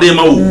wo pa na o de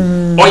ma wo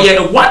oye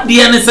what de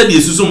ne say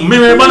de susu me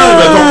ba na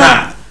be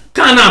to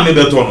ka na me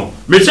beto no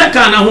me hwe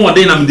ka na ho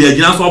ode na me de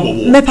agina so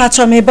obobo me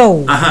patcho me ba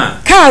o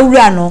ka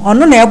wura no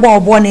ono na ebo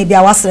obo na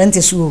bia wasere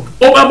ntesu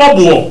o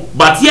bobo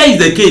but here is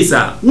the case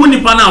woni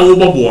pa na wo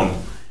bobo no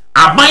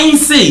aban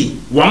say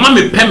wa ma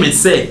me permit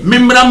say me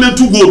mra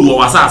metu gold wo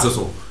wasase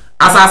so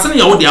asase ne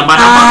ya wo de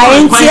abana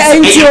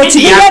enti o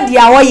ti be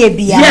dia wo ye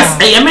bia yes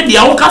e me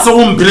dia wo ka so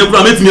wo mpene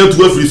kura metimi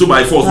atu afiri so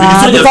by force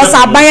because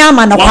aban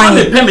ama na kwan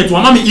me permit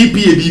wa ma me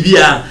EPA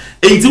bibia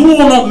enti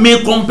wo no me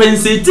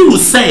compensate you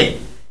say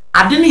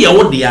ade ne ye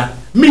wo dia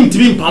me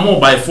ntimi mpamo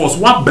by force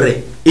wa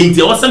bre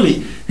enti wo say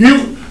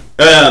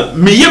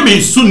me ye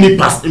me su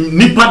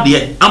nipa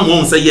de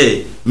amon say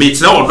ye me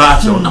kire odo a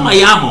kire na ma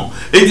ya amon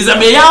enti say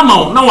me ya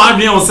amon na wa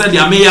adwen wo say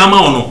dia me ya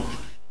amon no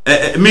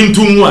me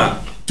ntumu a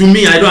to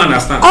me I don't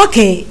understand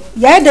okay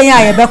ya den ya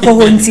ye be ko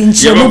ho nti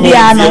nchire mu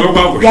bia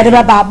no ya de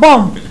ba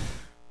bomb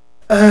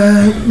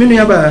minu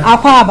ya ba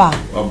akwa ba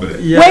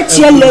wait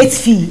your late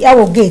fee e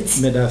wo gate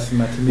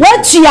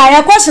wait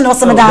ya question o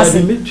some dance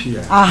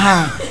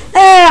aha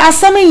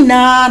asam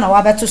ina na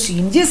wa beto so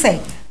yin say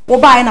wo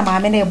ba na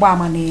maame na egbo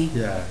amane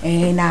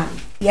na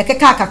ye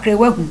keka kakra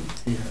wahu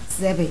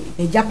sebe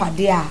e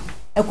japade a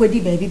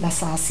ekwedi ba bi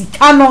basa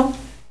sika no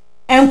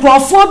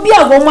enkrofo bi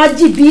a wo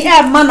magi bi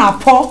e ma na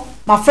po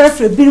ma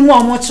frefre bi mu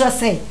o mo kire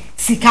say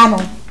sika no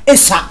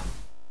esa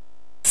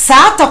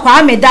sa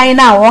tokwa medan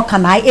na wo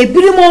kana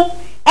ebirimo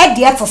e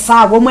de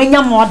etsa wo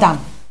manya modern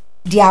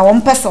dia wo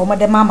mpesa wo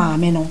de mama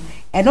me no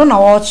e no na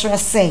wo kire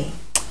say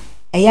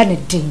eya ne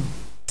din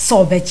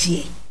so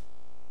obachie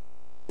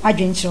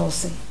adwenkyerɛ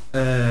say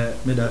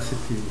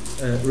medasity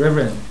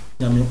reverend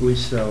nyame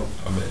oishraw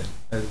amen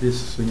as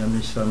this so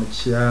nyame shira me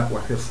chia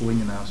wahwefo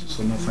nyina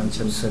so no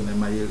fanchem se na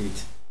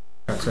mayelite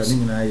kakra ni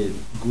nyina ye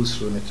go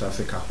through ne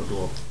traffic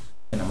ahodo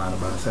na man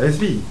ba sa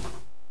sb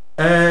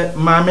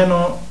maame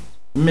no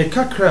me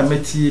kakra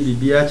metie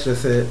bibia kyerɛ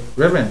sɛ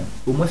reverend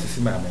o mo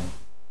sisi maame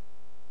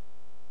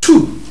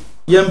 2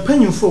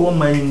 Yampanyinfo wo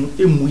man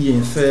emu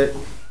yen se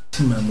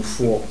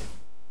timamufo.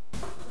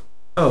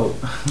 Oh,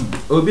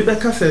 obi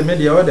beka say me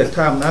dey all the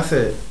time na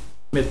say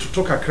me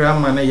toto kakra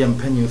ma na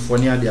yampanyinfo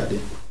ne ade.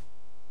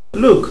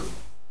 Look,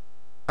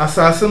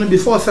 assassin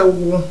before say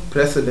wo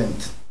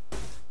president,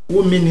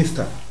 wo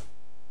minister,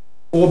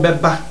 wo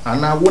beba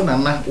ana wo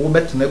nana wo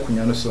betena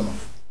kunya no so no.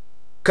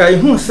 Kai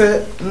hu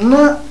say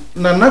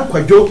na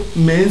kwadwo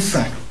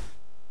mensa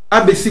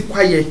abesi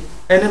kwaye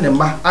ene ne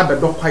ma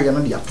abedo kwaye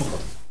no de atoko.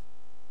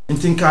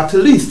 Think at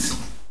least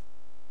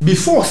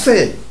before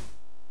say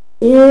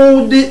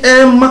all the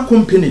ma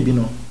company bi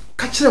no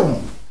ka kire won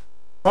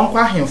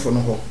kwa ahemfo no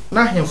ho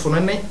na ahemfo no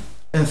ne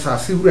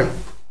ensase wura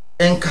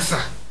enkasa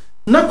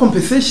na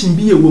compensation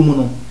bi ewo mu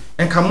no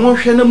enka mo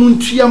hwe na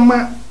muntua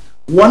ma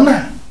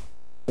wona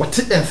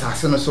wote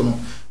ensase no so no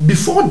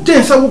before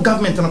then say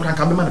government no kan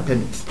ka be ma the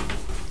permit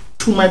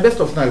to my best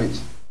of knowledge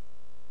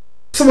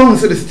someone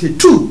said this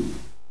two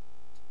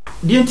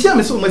the entire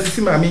me so ma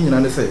sisi ma me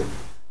nyina ne say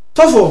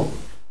so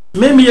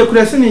Memi ye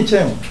kurase ni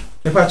chen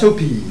me pa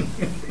chopi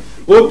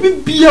obi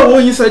bia wo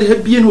yin side he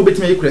bia no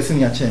betima ye kurase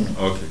ni a chen me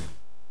okay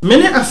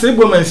mene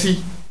asebo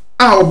manfi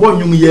a obo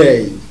nwum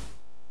ye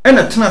e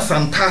na tena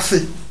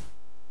santase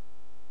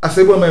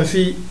asebo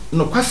manfi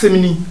no kwasem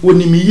ni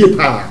woni mi ye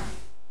pa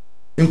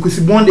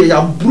enkusi bonde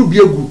ya buru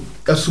bia gu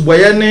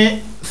asuboye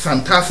ne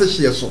santase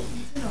hye so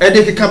e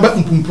de keka ba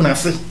mpumpuna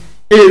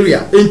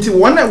area enti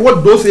wona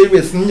what those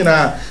areas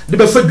nyina de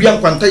be fa dua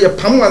nkwanta ye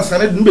pam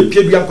wansane de be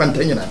pia dua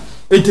nkwanta nyina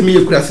entimi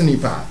ye kurase ni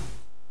pa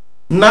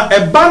na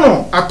eba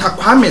no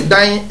atakwa me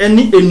dan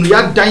eni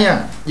enua dan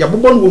a ya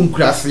bobɔ no won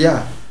kurase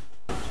a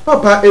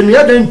papa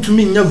enua dan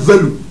tumi nya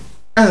value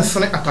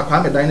ensene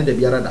atakwa me dan ne da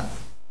biara da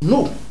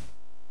no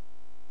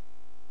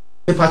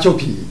e pa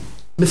chopi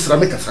misra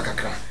me kasa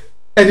kakra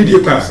eni die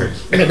kurase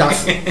ene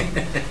das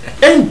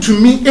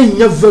entumi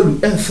enya value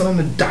ensene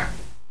ne da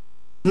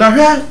na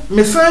hwa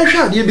me san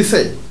hwa de bi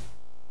sei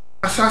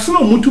asase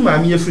no mutu ma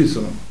me afiri so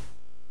no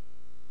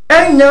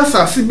enya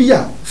sase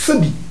bia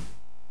sabi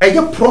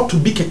eye pro to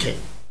be keke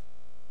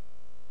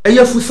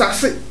eye fu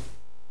sase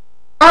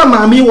a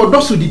maami wo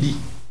doso didi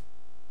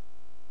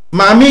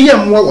maami ye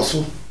mwo wo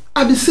so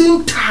at the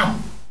same time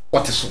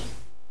what is so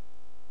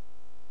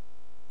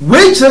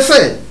we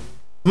say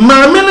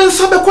maami ne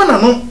nsa be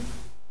kona no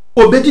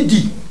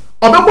obedidi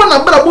obekwa na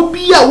bra bo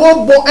bia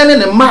wo bo ene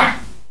ne ma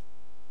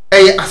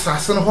eye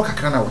asase no ho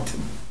kakra na wote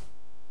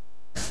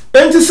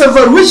enti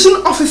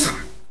separation officer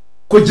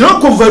ko jira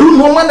ko varu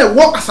no ma na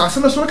wo asase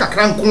no so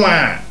kakra nko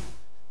a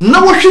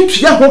na wo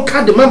hwetua ho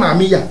ka de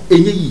maami ya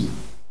enye yi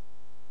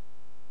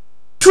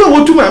tuwa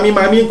wotu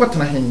maami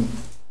nkwatena hen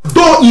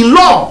do in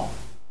law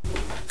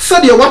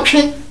said ye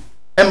watwe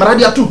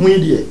emrade ato hu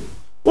de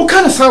wo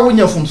kan sa wo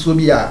nya fomso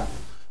bia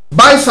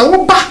bai sa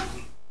wo ba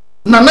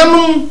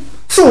nananum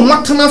se wo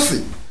matena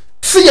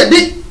se ye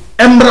de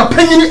emra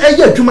panyini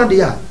eye adwuma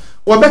de a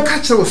wo be ka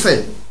kire wo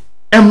se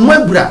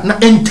emwabura na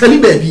entali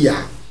ba bia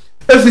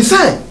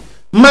efisai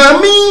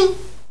maami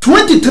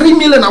 23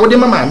 million na wo de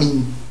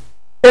maami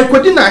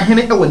ekwedi na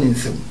hene e woni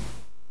nsem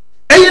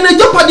eye na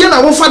japade na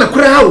wo fa de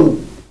kura o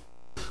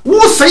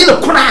wo sai na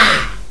kura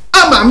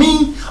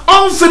amami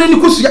onfene ni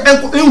kosu ya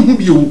enhu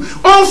bio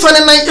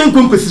onfene nan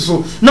enkonkwesi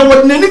so na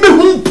wo nani be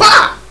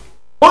humpa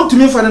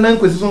ontumi fane nan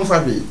enkonkwesi so mfa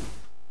hwe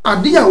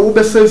ade a wo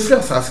be fa fira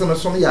asase no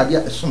so no ya ade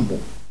a esombo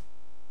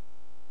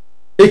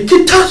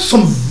ekita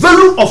some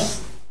value of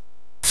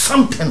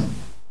something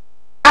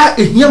a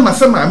ehia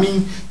masama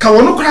ami ka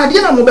wono kura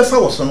ade na mo be fa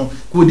wo so no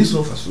ko di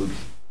so fa so bi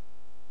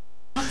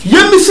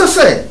yemi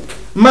se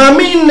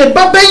mami ne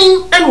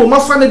babain en wo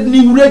mafa ne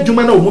ni wura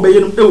adwuma na wo be ye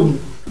no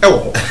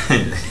ewo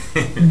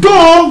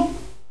don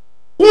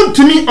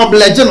untumi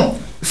oblige no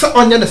se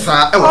onye ne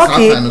saa ewo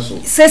saa no so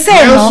se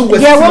no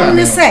ye wo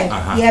ne se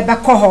ye be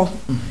ko ho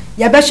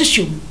ye be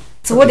hwehwem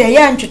te wo de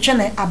ye ntwetwe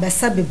ne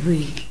abesa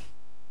bebre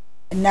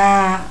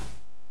na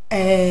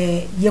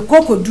ye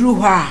kokoduru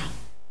ho a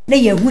ne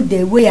ye hu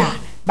de we a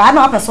ba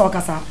na apesa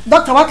okasa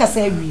doctor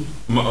wakasa awi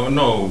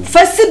no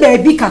fasi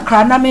baby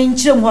kakra na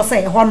menkyerem ho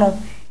se ho no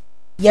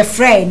ye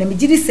frɛ na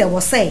megiri se wo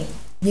se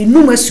ye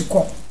num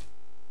asuko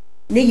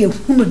ne ye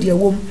hunu de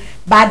wom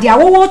ba de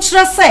awo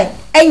kyerɛ se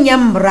enye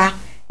mbra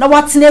na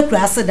watena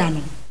akura aseda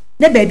no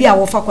ne baby a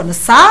wo fa kɔ no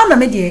saa na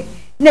me de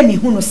na me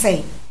hunu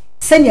se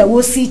ne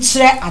wo si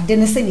kyerɛ ade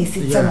ne se ne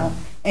si te no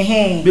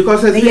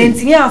because ne ye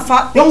ntimi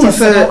afa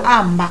picture no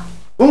amba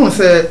wo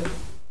se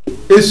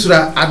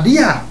esura ade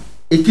a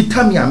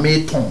ekita mi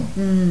ameton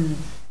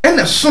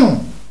ene so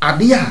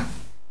ade a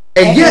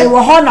eye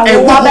wo ho na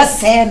wo ba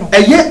se no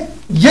eye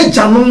ye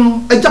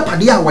janom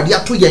ejapade a wade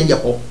ato yen ye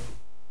ho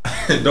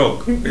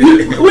dog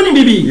woni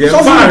bibi so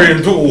far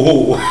into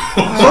ho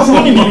so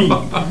woni bibi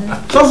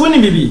so woni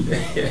bibi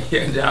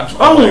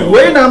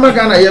we na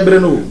maga na ye bre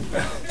no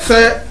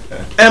se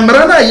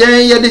emra na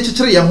ye de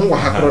chichire ye ho wa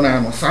hakro na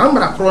no sa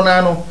amra kro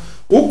na no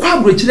wo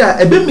kwa brochire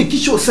a ebe make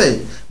sure say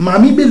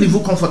mami be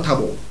live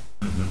comfortable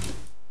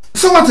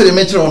so what the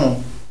metro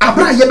no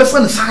abra ye be fa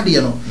na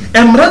sade no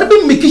emra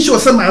be make sure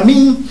say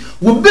mami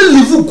wo be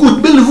live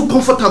good be live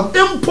comfortable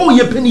empo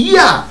ye peni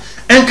ya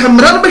en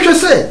kamera no behwe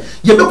se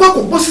ye be kwa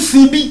ko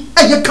sisi bi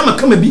eye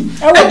kama bi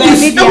e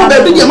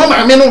be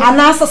mama me no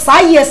ana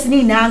sa yes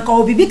ni na nka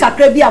obibi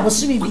kakra bi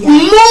abosu bi bia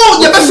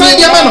no ye be san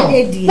ye ma no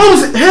won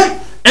se he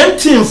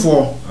emptying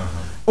for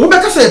wo be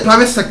ka say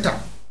private sector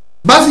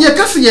bas ye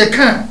ka se ye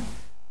kan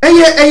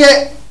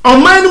eye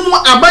oman mu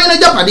aban na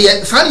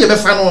japade san ye be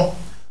fa no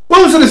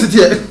won se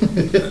sitie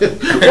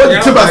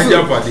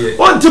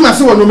on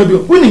timase wono me bi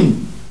woni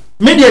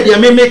media dia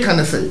me kan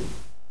na say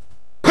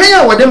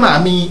kwanya wode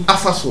maami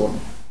afa so no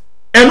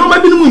eno ma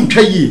bi no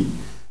ntwa yie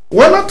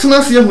wona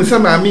tena se hu se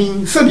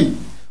maami sabi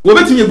wo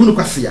betimi egu no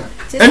kwase ya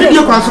ene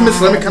die kwan so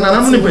mesra me kana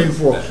na no ne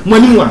panfo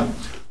manimu a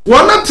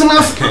wona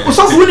tena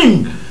so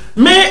funi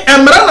me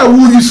emra na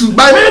wo yisu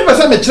ba me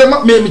pese me kire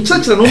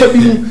no ma bi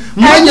mu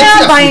manye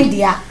ti ban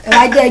dia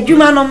like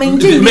adwuma no me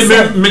nji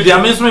me dia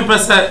me so me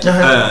pese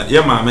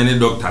ye ma me ne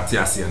doctor ti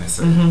ase ne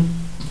se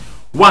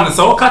one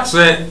so ka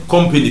kire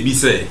company bi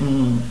se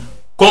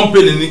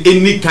company ni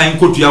any kind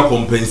kotua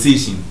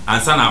compensation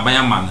ansa na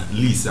abanya man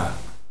lisa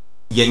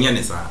yenye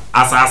ne sa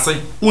asase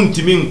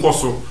untimi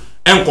nkoso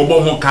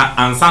enkobo ho ka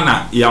ansa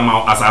na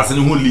yama asase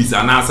ne ho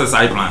lisa na asase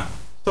sai plan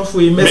so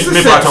for me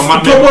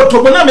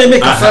tobo na me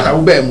kasa na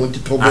wo ba mu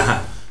tobo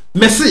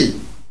me se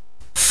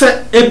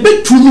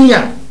ebetumi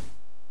a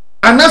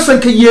anasa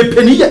nke ye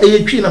pani ya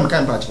eyetwi na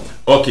meka mpa cho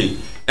okay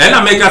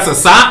ena make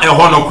us sa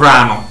eho no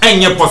kra no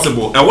enye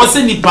possible e wo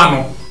se nipa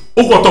no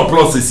ukoto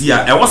process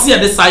ya e wo se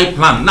de side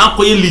plan na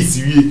koye list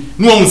wie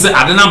no won se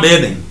ade na be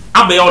den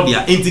abe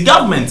odia anti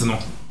government no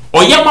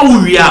oyema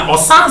wo wi a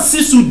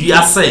osanse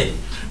sudua se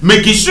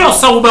make sure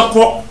sa wo be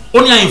ko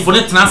oni info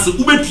ne trans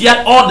wo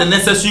betua all the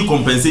necessary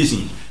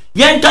compensation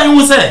yen kan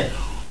wo se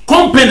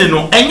company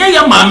no enye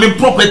ya ma me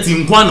property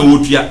nkwa na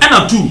wotua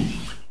ena two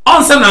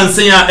on se na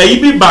nsen ya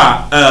eyi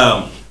ba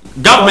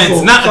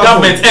government na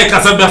government e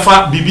kasa be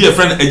fa bibi e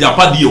friend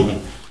ejapa die ho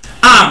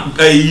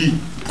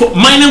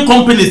mining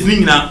companies ni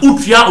na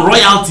utua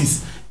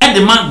royalties and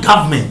the man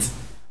government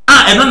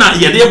eno na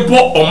ye de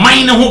bo o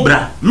mine ho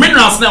bra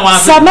minerals na wa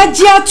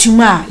samaji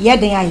atuma ye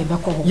den aye be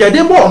ko ye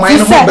de bo o mine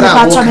ho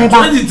bra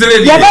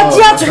ye ba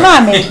ji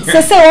atuma me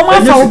se wo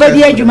ma fa wo ba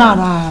di adwuma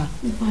na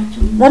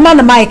wo ma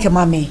na mic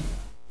ma me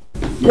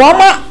wo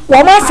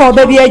ma fa wo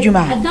ba bi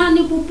adwuma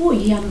adani popo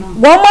ye no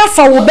wo ma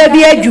fa wo ba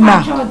bi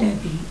adwuma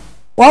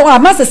wo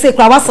ma se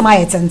kwa wasama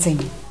ye tenten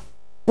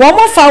wo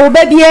mo fa wo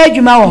ba bi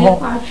adwuma wo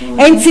ho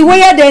enti wo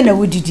ye den na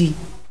wodidi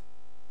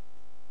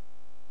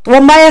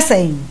wo ma ye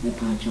sen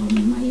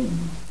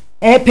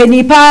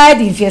penny pa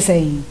di fie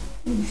sen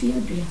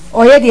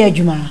o ye di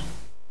adwuma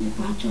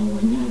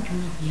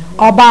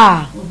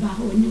oba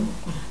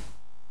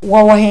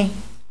wo he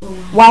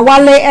wa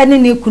wale ene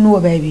ne kunu wo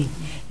ba bi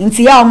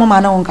enti ya o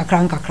mama na won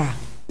kakra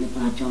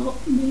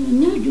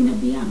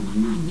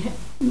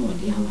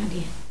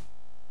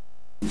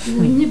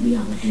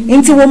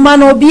inti wo ma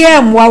no bi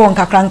em wa won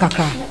kakra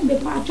be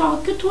pa cha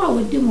keto a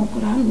wodi mo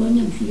kora no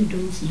anya mfie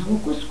donsi ha wo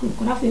ko school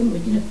kora fe mo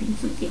gina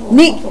princess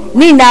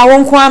ni na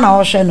won kwa na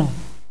wo hwe no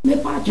me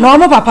pa cha no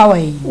mo papa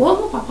we wo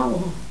mo papa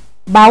wo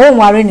ba won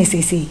ware ni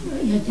sese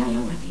ya ja ya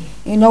wade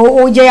ino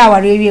o je ya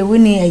ware wi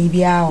woni ayi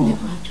bia o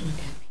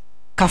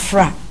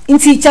kafra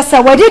inti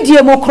chasa wadi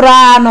die mo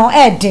kora no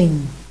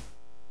eden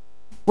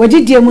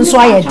wadi die mo so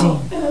ayedin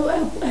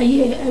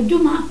aye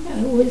aduma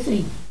we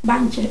say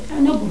banche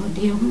ana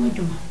bode ho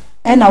aduma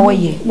ena wo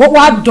ye wo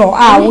do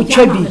a wo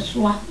twabi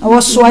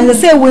wo so an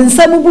se wo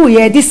nsam bu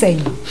ye di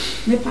sen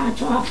me pa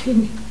cho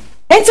afini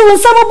enti wo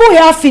nsam bu ye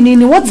afini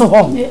ni what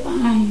ho me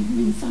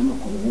nsam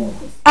ko wo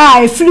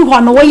e free ho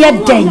no wo ye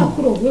den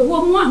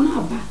wo mo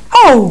ana ba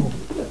oh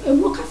e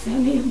mo ka se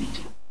ne me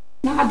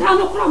na ada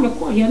no kra me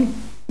ko ye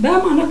ba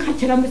ma no ka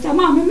kira me se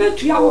ma me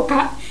metua wo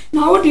ka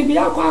na wo di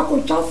bia kwa ko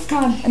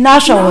scan na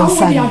show won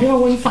sa ya de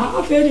won sa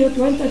aferi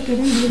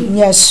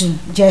 20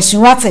 yes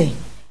wate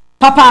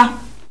papa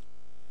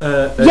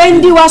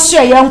yendi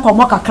waso ye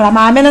nkomo kakra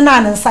ma me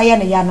na nsa ye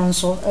ne ya no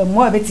nso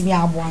mo abetimi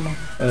aboa no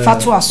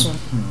fatu aso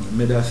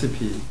me da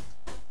sepi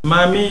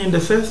mami in the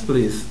first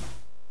place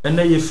and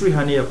na ye free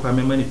hani ye kwa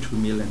me money 2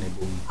 million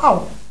ebo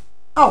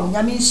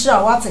nyame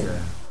nshira wate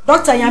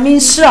doctor nyame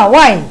nshira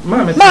why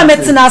ma me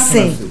tena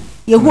se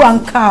yehu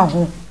anka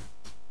ho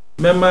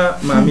mema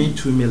mami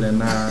 2 million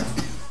na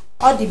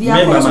odi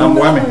bia ko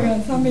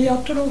so me ya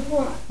toro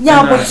ho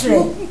ya botre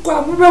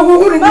kwa mo be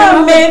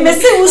ho me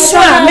se usu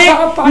a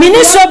me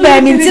ni so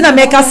ba mi ntina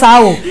me ka sa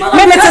o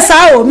me te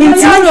sa o mi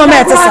ntina no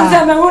me te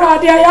sa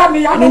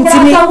mi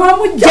ntini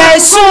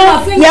jesu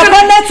ya ko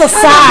na te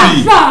sa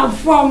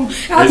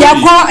ya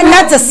ko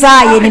na te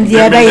sa ye ni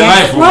de ba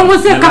ye mo mo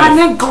se ka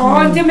ne ko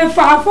nti me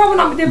fa fom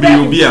na me de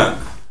be bia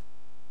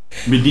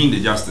within the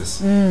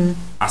justice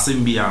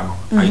asembiano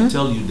I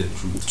tell you the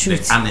truth.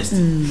 The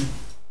honesty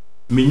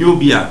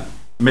minyobia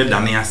me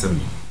dane asem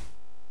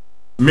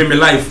me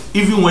life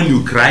even when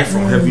you cry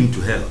from heaven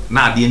to hell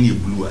na ade na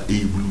blue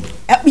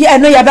ya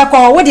no ya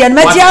beko wo de no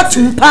media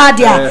tumpa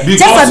dia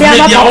just be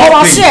na ko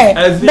wa share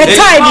the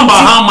time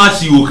how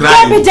much you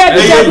cry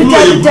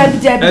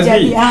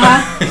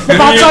aha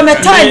but on the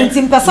time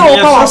tim pesa wo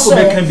ko wa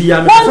share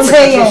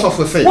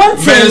one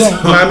day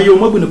mami yo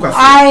mabu ni kwa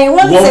I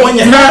one day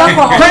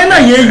kwa na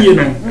ye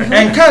no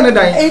enka ne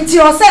dan enti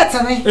o set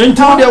me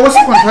enti wo de wo se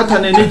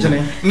contractor na ne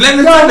gene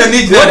nene na ne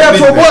gene wo de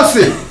to boss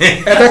e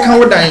de kan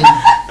wo dan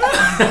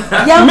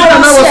ya mara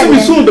na wo se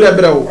mi sun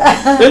brebre wo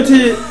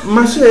enti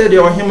ma share de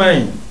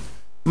oheman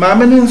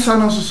maame ne nsa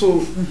na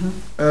so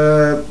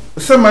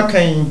se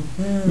makan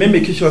me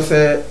make sure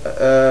say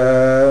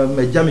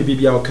meja me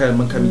bibia o kan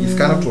man kan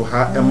iska na to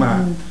ha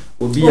ema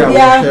obi a wo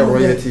share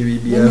royalty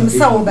bibia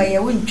nsa wo ba ye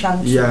wo ntwa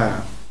ya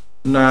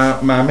na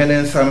maame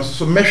ne nsa no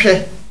so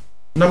mehwe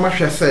na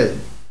mahwe say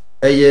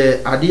eye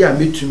ade a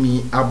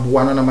metumi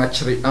aboa na ma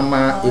kire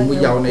ama emu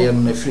ya wo na ye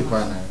no na free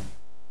kwa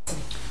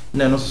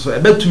na no so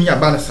ebetumi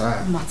aba na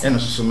saa eno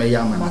so me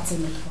ya ama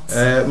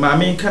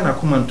maame kan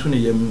akoma nto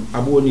ne yam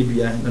abo ne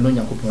bia na no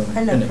Nyankopon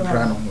ne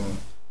kra no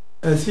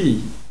ho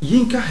see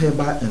yinka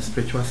herbal and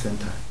spiritual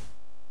center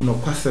no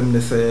kwasem ne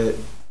se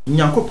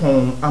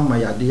Nyankopon ama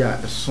yade a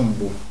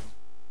esombo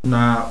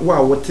na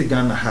wa wote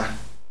Ghana ha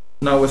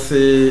na wo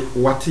se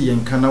wate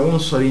yenka na won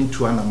sori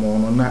ntu anamo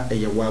no na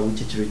eye wa wo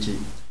chichirechi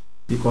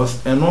because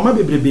enoma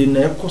bebrebe na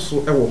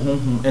ekoso ewo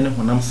honhom ene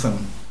honam sam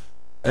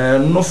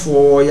no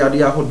for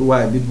yade ahodo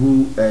a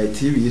bigu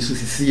TV so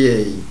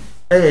sisiye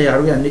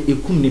yare ne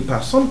ekum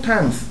nipa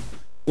sometimes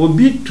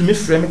obi tumi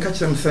frame ka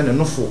kire mse ne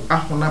no for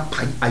ahona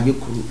pa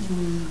ayekuru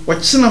wo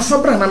china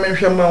fabra na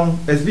menhwe ma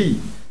SB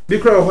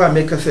bikra ho a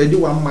make say di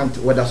 1 month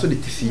wada so de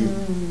tifi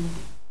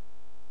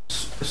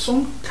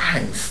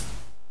sometimes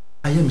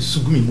I am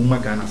sugumi mu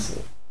magana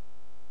for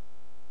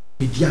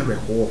media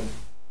reho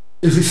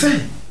if you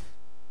say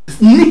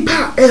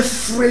nipa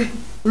every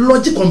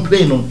logic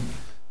complain no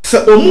se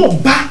omo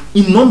ba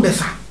in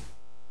numbers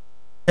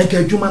enka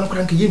adwuma no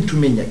kran ka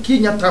yentumi nya ki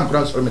nya tam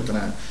kran so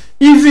metana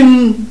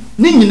even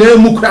ni nyina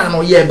mu kran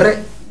no ye bre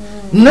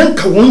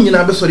nanka won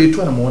nyina be sori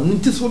to na mo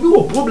nti so bi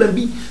wo problem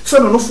bi se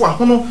no fo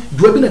ahono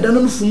dua bi na da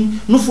no fum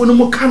no fo no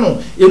mu ka no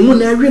emu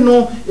na awe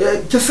no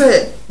ke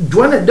se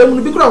dua na da mu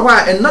no bi kura ho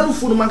a enna no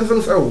fo no man ka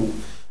se o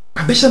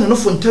abesha no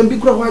fo ntam bi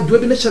kura ho a dua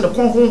bi na hye no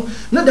kon ho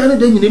na da na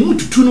da nyina mu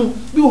tutu no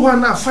bi ho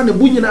na afa na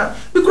bu nyina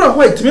bi kura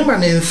ho a itimi ma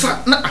ne nsa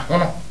na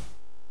ahono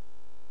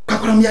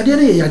akora me yade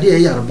na ye yade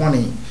ye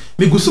yarbone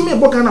me gusume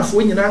boka na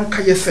fo nyina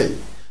nka ye se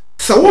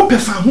wo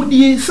pefa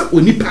hodie se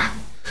onipa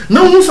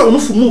na wo se wo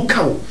fu mu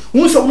kawo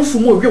wo se wo fu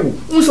mu wewo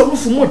wo se wo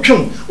fu mu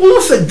twem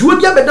wo se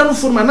duodi abeda no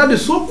fu na de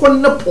so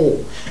kon na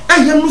po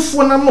aye no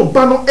fu na no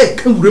ba no e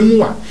ka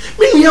wuremu a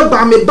me nua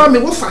ba me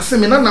wo fa se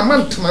me na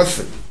mantama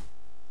se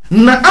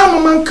na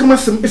amaman kama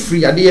se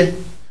efri yade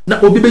na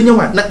obi benya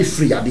wa na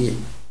efri yade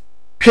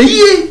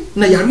hweye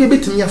na yare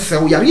betimi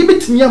asew yare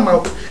betimi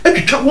ama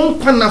atwitwa won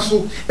kwana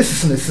so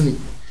esisnesini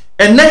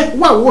ene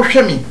wa wo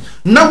hwe me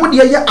na wo de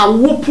ye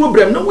awo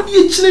problem na wo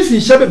de chine fi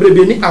hye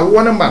bebrebe ni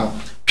awo na ma no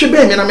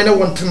twebe me na me ne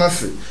won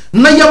tenase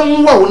na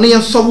yamwa wo ne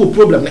yenso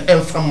problem na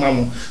emfa ma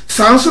no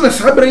sanso na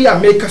sabre ya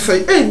make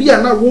say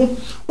bia na wo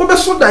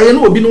beso daye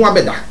na obi no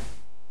wabeda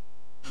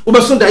wo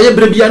beso daye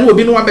brebia na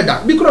obi no wabeda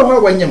bi kro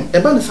ho wanyam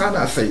eba ne sa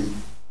na asai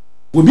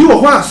obi wo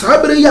ho a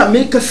sabre ya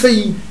make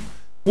say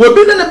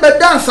wobi ne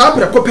beda sa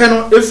prekope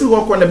no efiri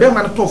wo ko ne be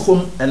ma no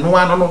tofom eno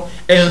ano no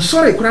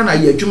ensore kura na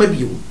ye adwuma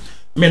bio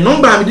me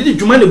number me didi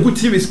dwuma na good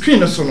TV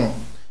screen so no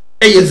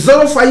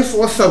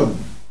 0547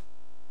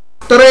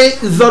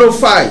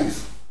 305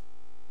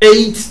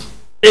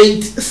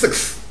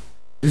 886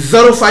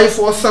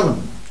 0547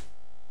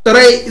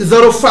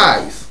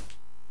 305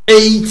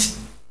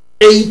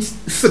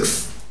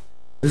 886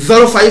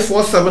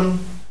 0547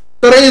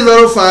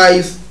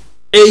 305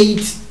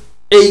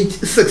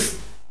 886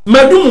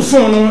 madum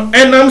phone no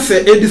enam se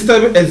e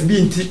disturb SB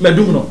nti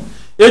madum no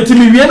enti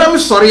mi wie na me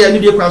sore ya ni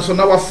de kwan so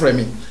na wa frɛ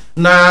me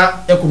na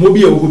ekomo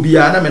bi e wo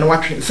bia na me na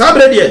watwe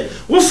sabre de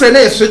wo frɛ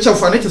na e switch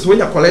off na so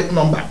nya collect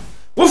number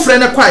wo frɛ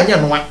na kwa anya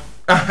no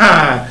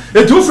aha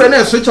enti wo frɛ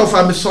na e switch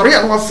off me sore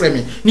ya na wa frɛ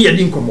me ni ye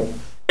di nkomo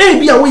e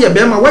bia wo ye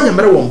be ma wa ye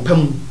mere wo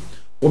mpam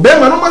wo be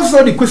ma no ma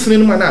so de kwesini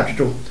no ma na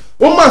atwetwo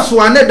wo ma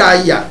so ane da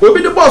ya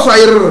obi de boss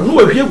ayerere no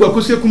wa hwie gwa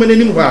kosie kuma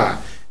nanim ha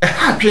e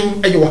ha twen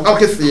e ye wo ha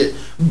kese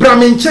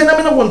braminche na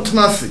me na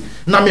wontenase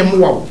na me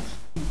moa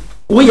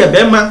wo ye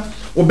be ma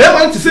wo be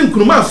ma ntse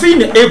nkunuma afei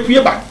ne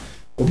epue ba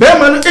wo be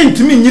ma no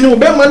entimi nyini wo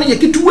be ma no ye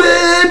kituwa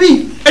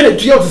bi e de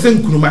tuya ntse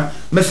nkunuma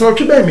me so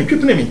twe be me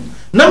twepene me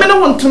na me na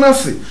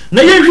wontenase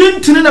na ye hwe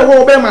ntini na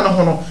wo be ma no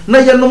ho no na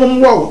ye no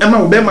moa e ma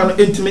wo be ma no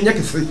entimi nya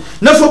kese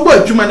na fo bo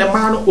atwuma ne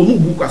ma no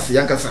omubu kwase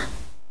yankasa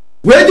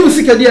we di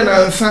usika dia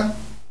na nsa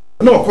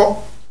na okọ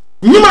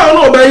nyima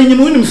no oba yin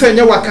no nim se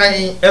nya wakan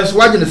enso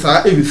wagene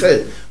saa ebi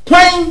se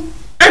kwan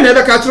ene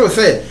ebe ka tro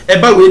se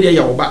eba we dia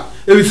ya oba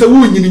ebi se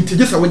wo nyini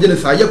ntije sa wagene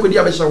saa yakodi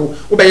abehya wo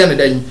oba ya ne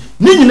dan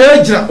ni nyina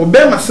agyina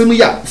oba masem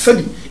ya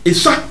sabi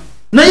eswa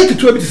na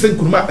yikitu abi se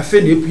nkuruma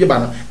afa na epue ba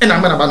no ena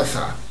amana ba ne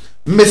saa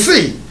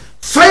mesi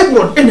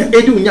fibroid ena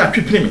edi unya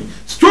atwepene me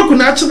stroke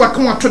na achi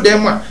waka wato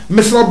dem a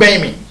mesro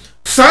ben me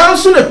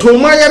sanso na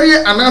toma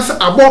yare anasa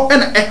abo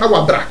na eha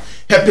wabra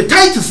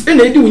hepatitis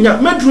na edi unya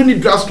medru ni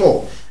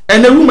drugstore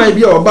na woman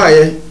bi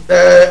obaye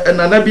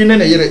nana bi na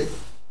yere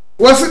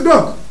was it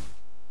dog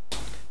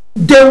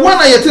the one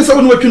I tell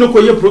someone what you know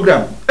your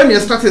program and you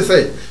start to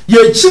say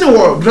ye chine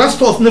wo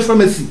drugstores na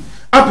pharmacy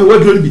ape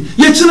wadro bi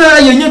ye chine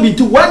ye nya bi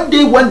to one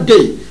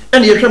day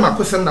and ye hwe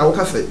makosem na wo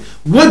ka say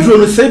wadro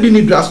no say bi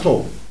ni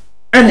drugstore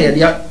and ye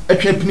dia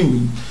atwa pini wi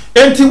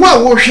enti wa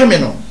wo hwe me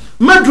no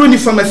madro ni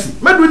pharmacy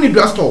madro ni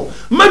drugstore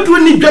madro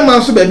ni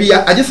dwama so ba bi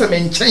ya agese me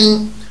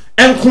nchen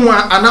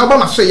enkoa ana oba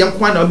maso ye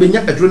nkoa na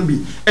obenya adron bi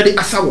e de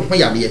asa wo ho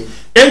yade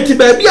enti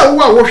ba bi a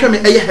wo hwe me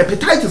eye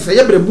hepatitis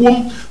eye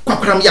brebuom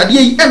kwakram yade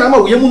yi e na ma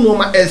wo yemu no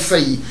ma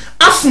esai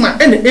asma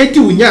e na eti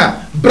unya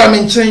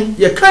bramenchen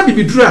ye ka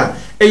bibidura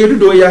eye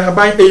dudo ye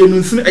haban eye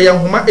nunsin eye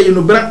nhoma eye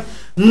no bra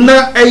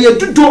na eye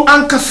dudo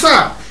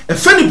ankasa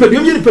efani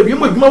pediem ye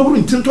pediem adwuma wuru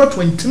ntinto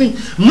 20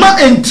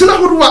 ma entina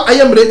hodo a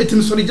ayemre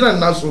etim so rigina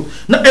na so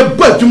na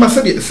eba adwuma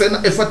se de se na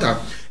efata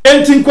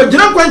enti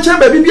nkwagina kwanchen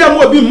ba bibia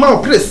ma obi ma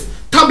press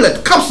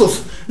tablet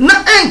capsules na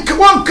enk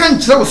wan kan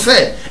kire wo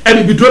se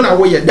ebibidro na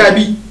wo ye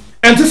dabi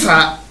enti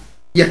sa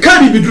ye ka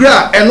bibidro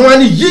eno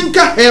ani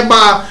yinka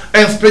heba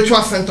and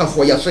spiritual center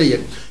for ya so ye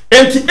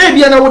enti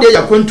ebia na wo de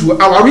yakwantu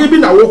aware bi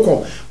na wo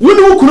ko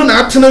woni wo kunu na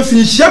atena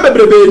finhia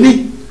bebrebe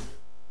ni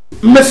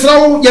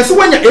mesrawo yesi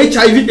wanya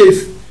HIV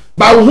AIDS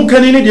ba wo hu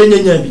kanini de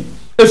nyanya bi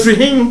efri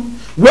hin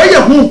we ye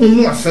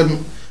hu asem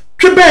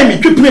tweben mi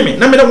twepne mi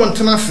na me de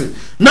wontena se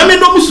na me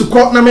no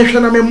musuko na me hwe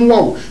na me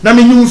mowo na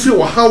me nyumfiri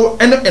wo hawo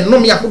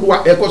enom ya hodo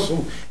a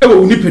ekoso e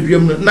wo ni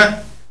peduam na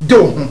de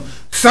wo hu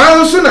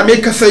sanso na me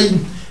kasa yi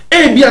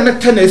ebia na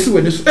tana esi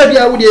wani so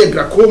ebia wo de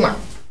grakoma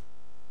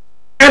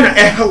ena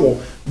ehawo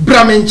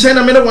bramenche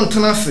na me de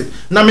wontena se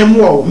na me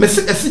mowo me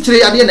se esikire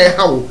yade na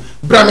ehawo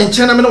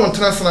bramenche na me de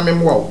wontena se na me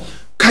mowo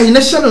kai na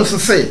hye no so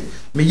se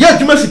me ya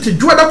dwuma fiti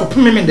dwoada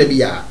kopem memenda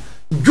bia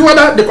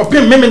dwoada de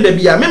kopem memenda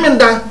bia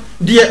memenda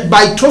de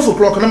by 12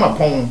 o'clock na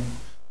mapon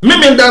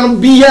memenda no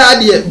bia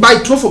de by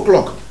 12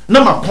 o'clock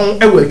na mapon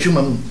e wa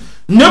atwuma mu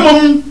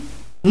nemom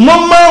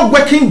normal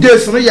working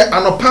days no ye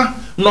anopa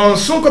no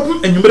nso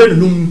kopem anwumere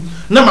num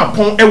na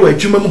mapon e wa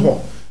atwuma mu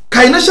ho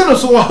kai na hye no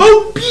so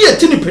ho bia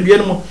ti ni pedua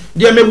no mo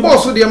de me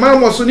boss de ma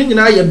mo so ni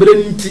nyina ye bere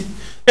nti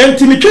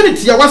enti me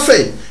twenty ya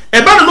wase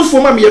e ba no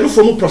fo ma me ye no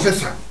fo mu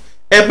professor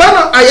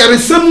ebana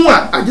ayaresemu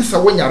a agisa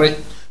wonyare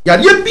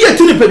yade bia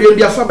ti ni pedua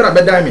bia fa bra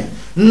bedan me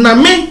na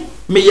me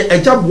ye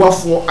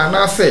ajaboafo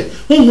anase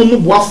honhom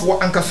boafo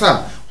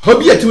ankasa ho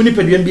bia ti ni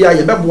pedua bia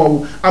ye beboa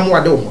wo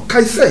amwade wo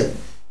kai se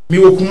me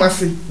wo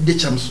kumase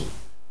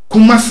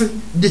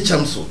de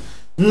chamso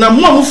na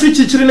mo amufri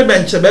chichiri ne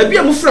benche ba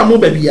bia mufra mo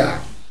ba bia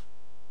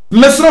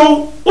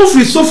mesro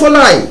ofri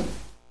sofolai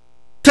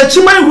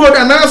tachiman road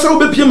anase wo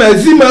bepie ma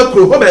azima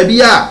kro ho ba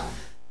bia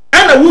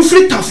ana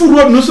wufri tafu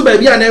road no so ba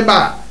bia na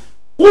ba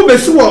wo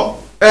besi wo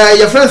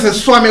your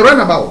friends swami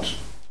runabout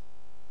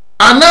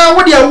ana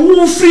wo dia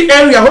wo free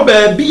area ho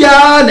ba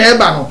bia na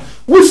eba no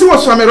wo si wo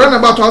swami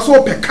runabout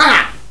aso pe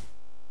car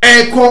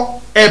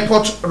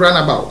airport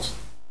runabout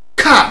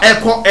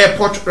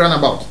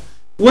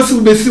wo si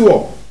wo besi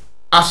wo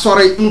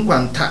asore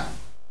nkwanta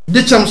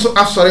de chamso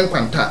asore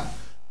nkwanta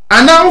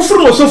ana wo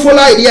free wo so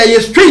follow idea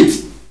ye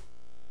street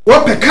wo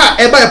pe car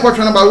eba airport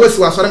runabout wo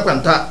si wo asore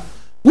nkwanta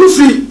wo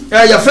free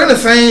your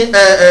friends saying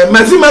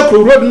mazima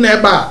road na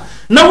eba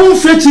na wo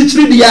mfe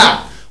chichiri dia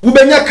wo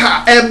benya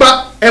ka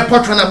eba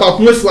airport runabout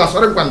no su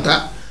asore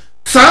kwanta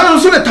saa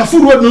nso le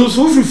tafuru no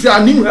so fifi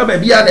anim ha ba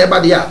bia na eba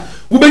dia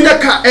wo benya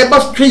ka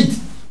eba straight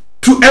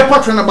to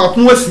airport runabout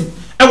no si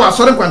e wa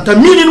asore kwanta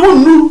mini no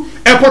nu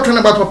airport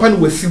runabout papa no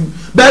wasiu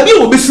ba bia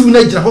wo besiu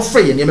na gira ho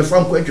frɛ ye ne mefa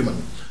nko adwuma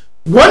no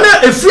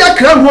wona efi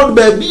akra road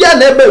ba bia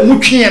na eba mu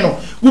twe no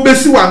wo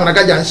besiu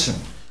anraga junction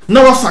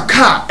na wa fa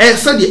car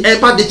se de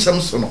eba de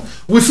chamso no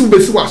wo si wo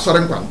besiu asore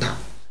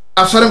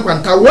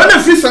kwanta wona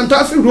free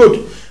Santasi road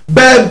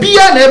ba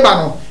bia na eba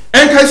no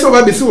enkai so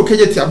ba besi wo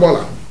kejeti abola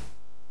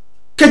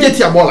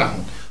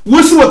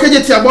wo si wo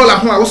kejeti abola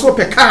ho a wo so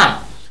pe car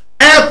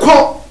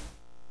eko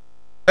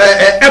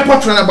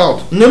airport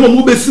runabout nemo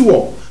mu besi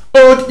wo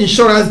old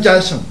insurance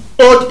junction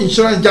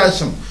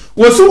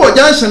wo si wo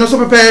junction no so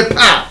pepe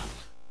pa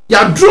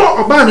ya draw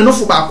oba ne no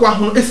fo ba kwa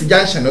ho esi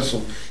junction no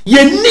so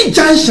ye ni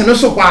junction no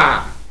so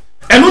kwa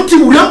eno ti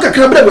wuram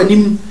kakra bra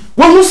wanim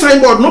wo hu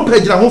signboard no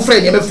page na ho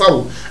frɛ ne mefa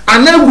wo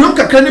ana wuram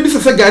kakra ne bi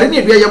sɛ gare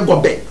ne dua ye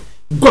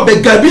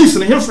gobe gabis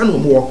ne hemfa no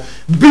mo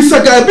bisa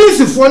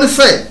gabis fo ne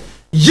sɛ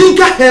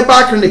yinka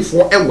herbal clinic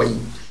fo ewai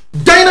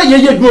dina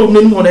ye dua wo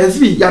no na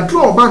ezi ya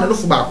draw ba no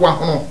fo ba kwa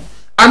ho no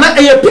ana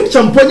eye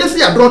picture mponye se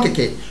ya draw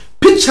keke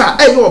picture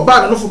eye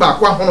oba no fo ba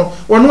kwa ho no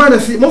wono ana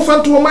si mo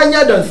fanto manya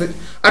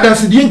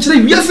adanse die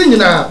nkyere wiase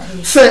nyina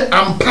se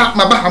ampa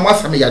maba hamo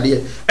asame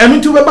yade enu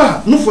nti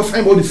beba no fo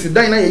signboard si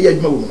dina ye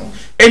adwuma wo no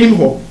enim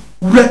ho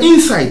we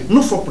inside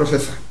no for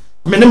professor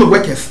menem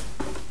workers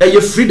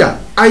Frida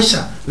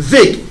Aisha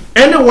Vic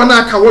anyone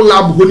aka wo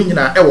lab ho ni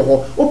nyina wo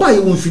ho oba ye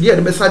won fidie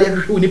de besade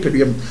ahwehwe ni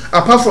peduam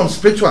apart from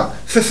spiritual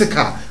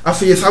physical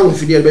afeye sa won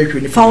fidie de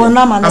behwe ni fa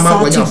wona ma na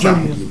sa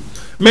ti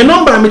me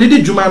number me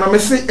didi juma na me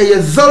say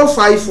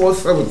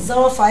 0547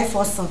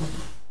 0547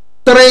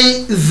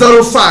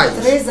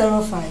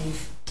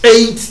 305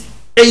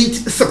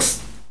 886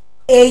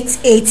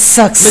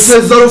 886 me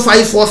say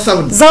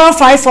 0547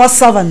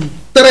 0547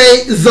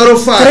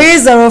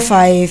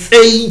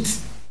 305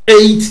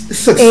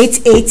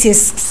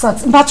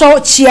 886 mpacho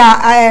chia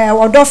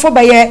odofo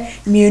baye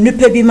mienu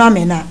pe bi ma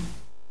me na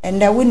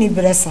ende woni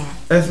bresa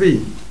FB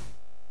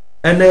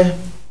ene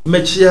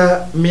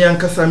mechia mi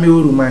ankasa me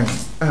oruman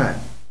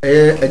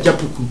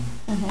ajapuku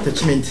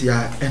attachment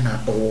ya ena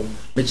owo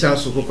mechia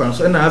so kokwan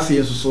so ena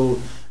afi so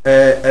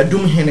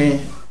adum hene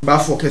ba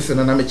fo kese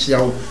na mechia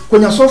wo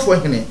konya sofo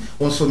hene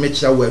wonso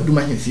mechia wo adum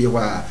ahemfie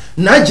wa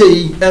na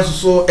agei enso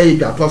so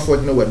dwatofo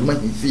hene wo adum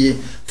ahemfie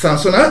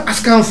sanso na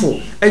askanfo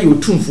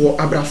otumfo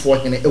abrafo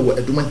hene wo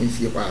adum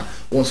ahemfie wa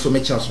wonso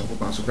mechia so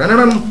kokwan so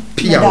na no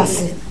pia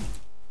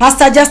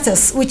Pastor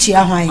Justice uchi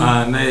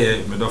ahwan na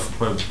ye medof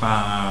pa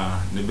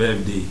ne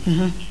birthday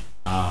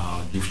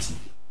gifty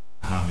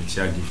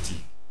mechia gifty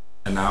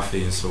and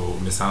afi so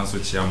me sanso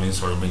chia me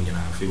sorry me nyina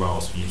afi ba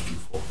hospital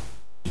for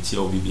mechia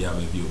obi bia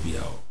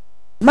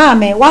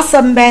Mame,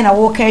 wasam ben na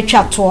woka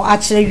atwa to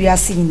akire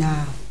wiase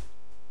nyina.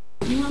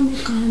 Mame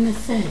kan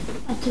se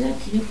akire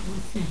tie ko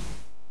se.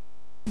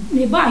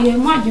 Me ba ye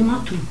magema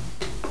to.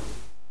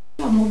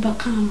 Ya mo ba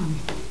kan mame.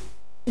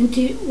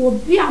 Nti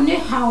obi ane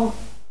hawo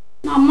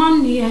na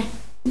man ne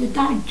ne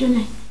da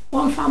dwene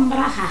won fa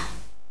mbra ha.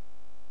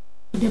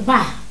 De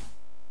ba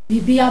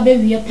bibia be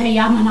wie pe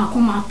ya na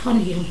akoma to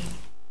ne ye.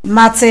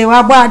 Mate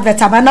wa bo advert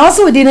ba na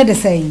oso di ne de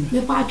sey.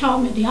 Me pa cha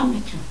me de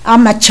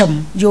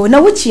amachem. Yo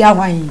na wuchi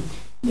ahwan.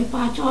 Me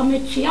pa cha me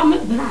chia me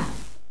bra.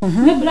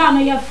 Me bra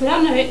na ya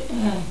fra na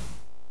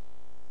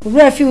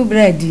Bra fi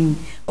bra din.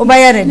 O ba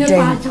ya re den. Yo,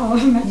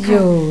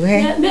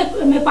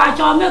 me pa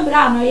cha me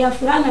bra na ya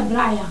fra na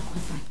bra ya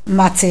kosa.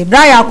 Mate,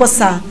 bra ya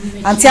kosa.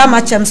 Anti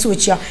amachem so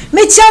chia.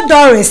 Me chia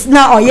Doris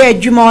na oye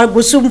adwuma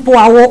gosumpo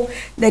awo.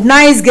 The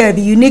nice girl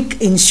be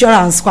Unique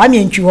Insurance kwa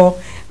mi ntwi ho.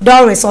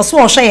 Doris oso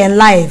o hwe en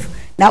live.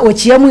 Na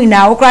ochia mu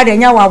na okra de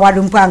nya wa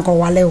wadumpo anko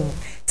wale wo.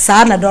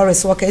 Sa na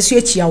Doris wo ka esu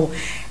echia wo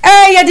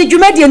ye de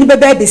dwumadie ni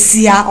bebe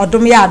besia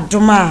odom ya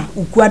adoma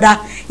ukuada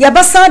ye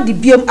basa de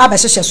biem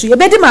abehehye so ye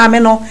bedi maame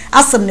no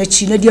asem na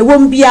chi na de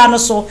wom bia no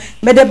so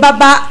me de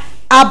baba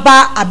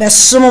aba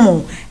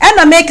abesomo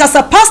na make as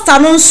a pastor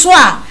no nso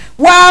a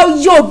wow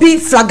yo bi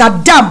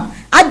flagadam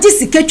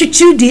adisi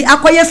ketwitwidi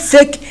akoye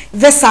fake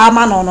vesa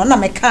ama no na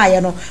me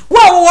kaaye no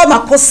wo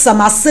makosa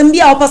masem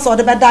bia opasa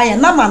de bedan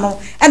na ma no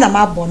na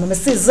ma bo no me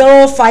say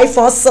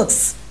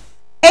 0546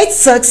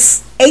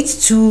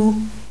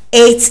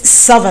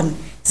 868287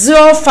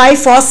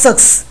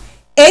 0546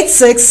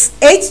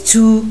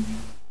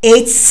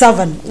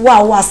 868287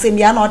 wow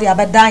asemia na odi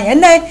abedan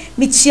ene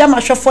mi chia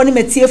mahwefo ne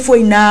metiefo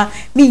ina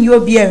mi nyo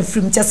bi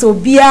amfrim chese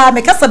obia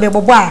me kasa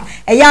bebobo a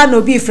eya na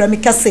obi fra mi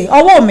kase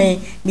owo me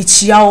mi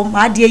chia o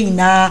ma de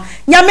ina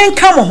nyame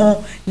nka mo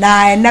ho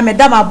na ene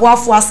medam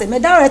aboafo ase me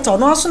director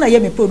no aso na ye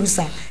me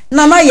producer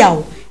na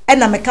yawo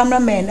ena me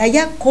cameraman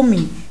eya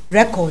komi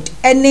record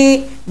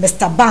any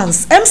Mr.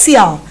 Barnes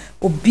MCR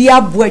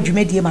obia bo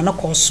adwumadie ma no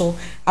koso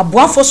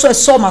aboafo so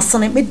eso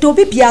masene me do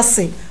bibia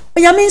ase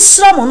onyame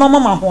nsira mo no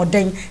mama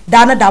hoden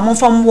da na da mo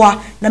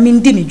famwa na me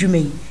ndi me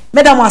dwumayi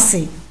medam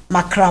ase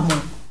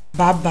makramo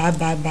bye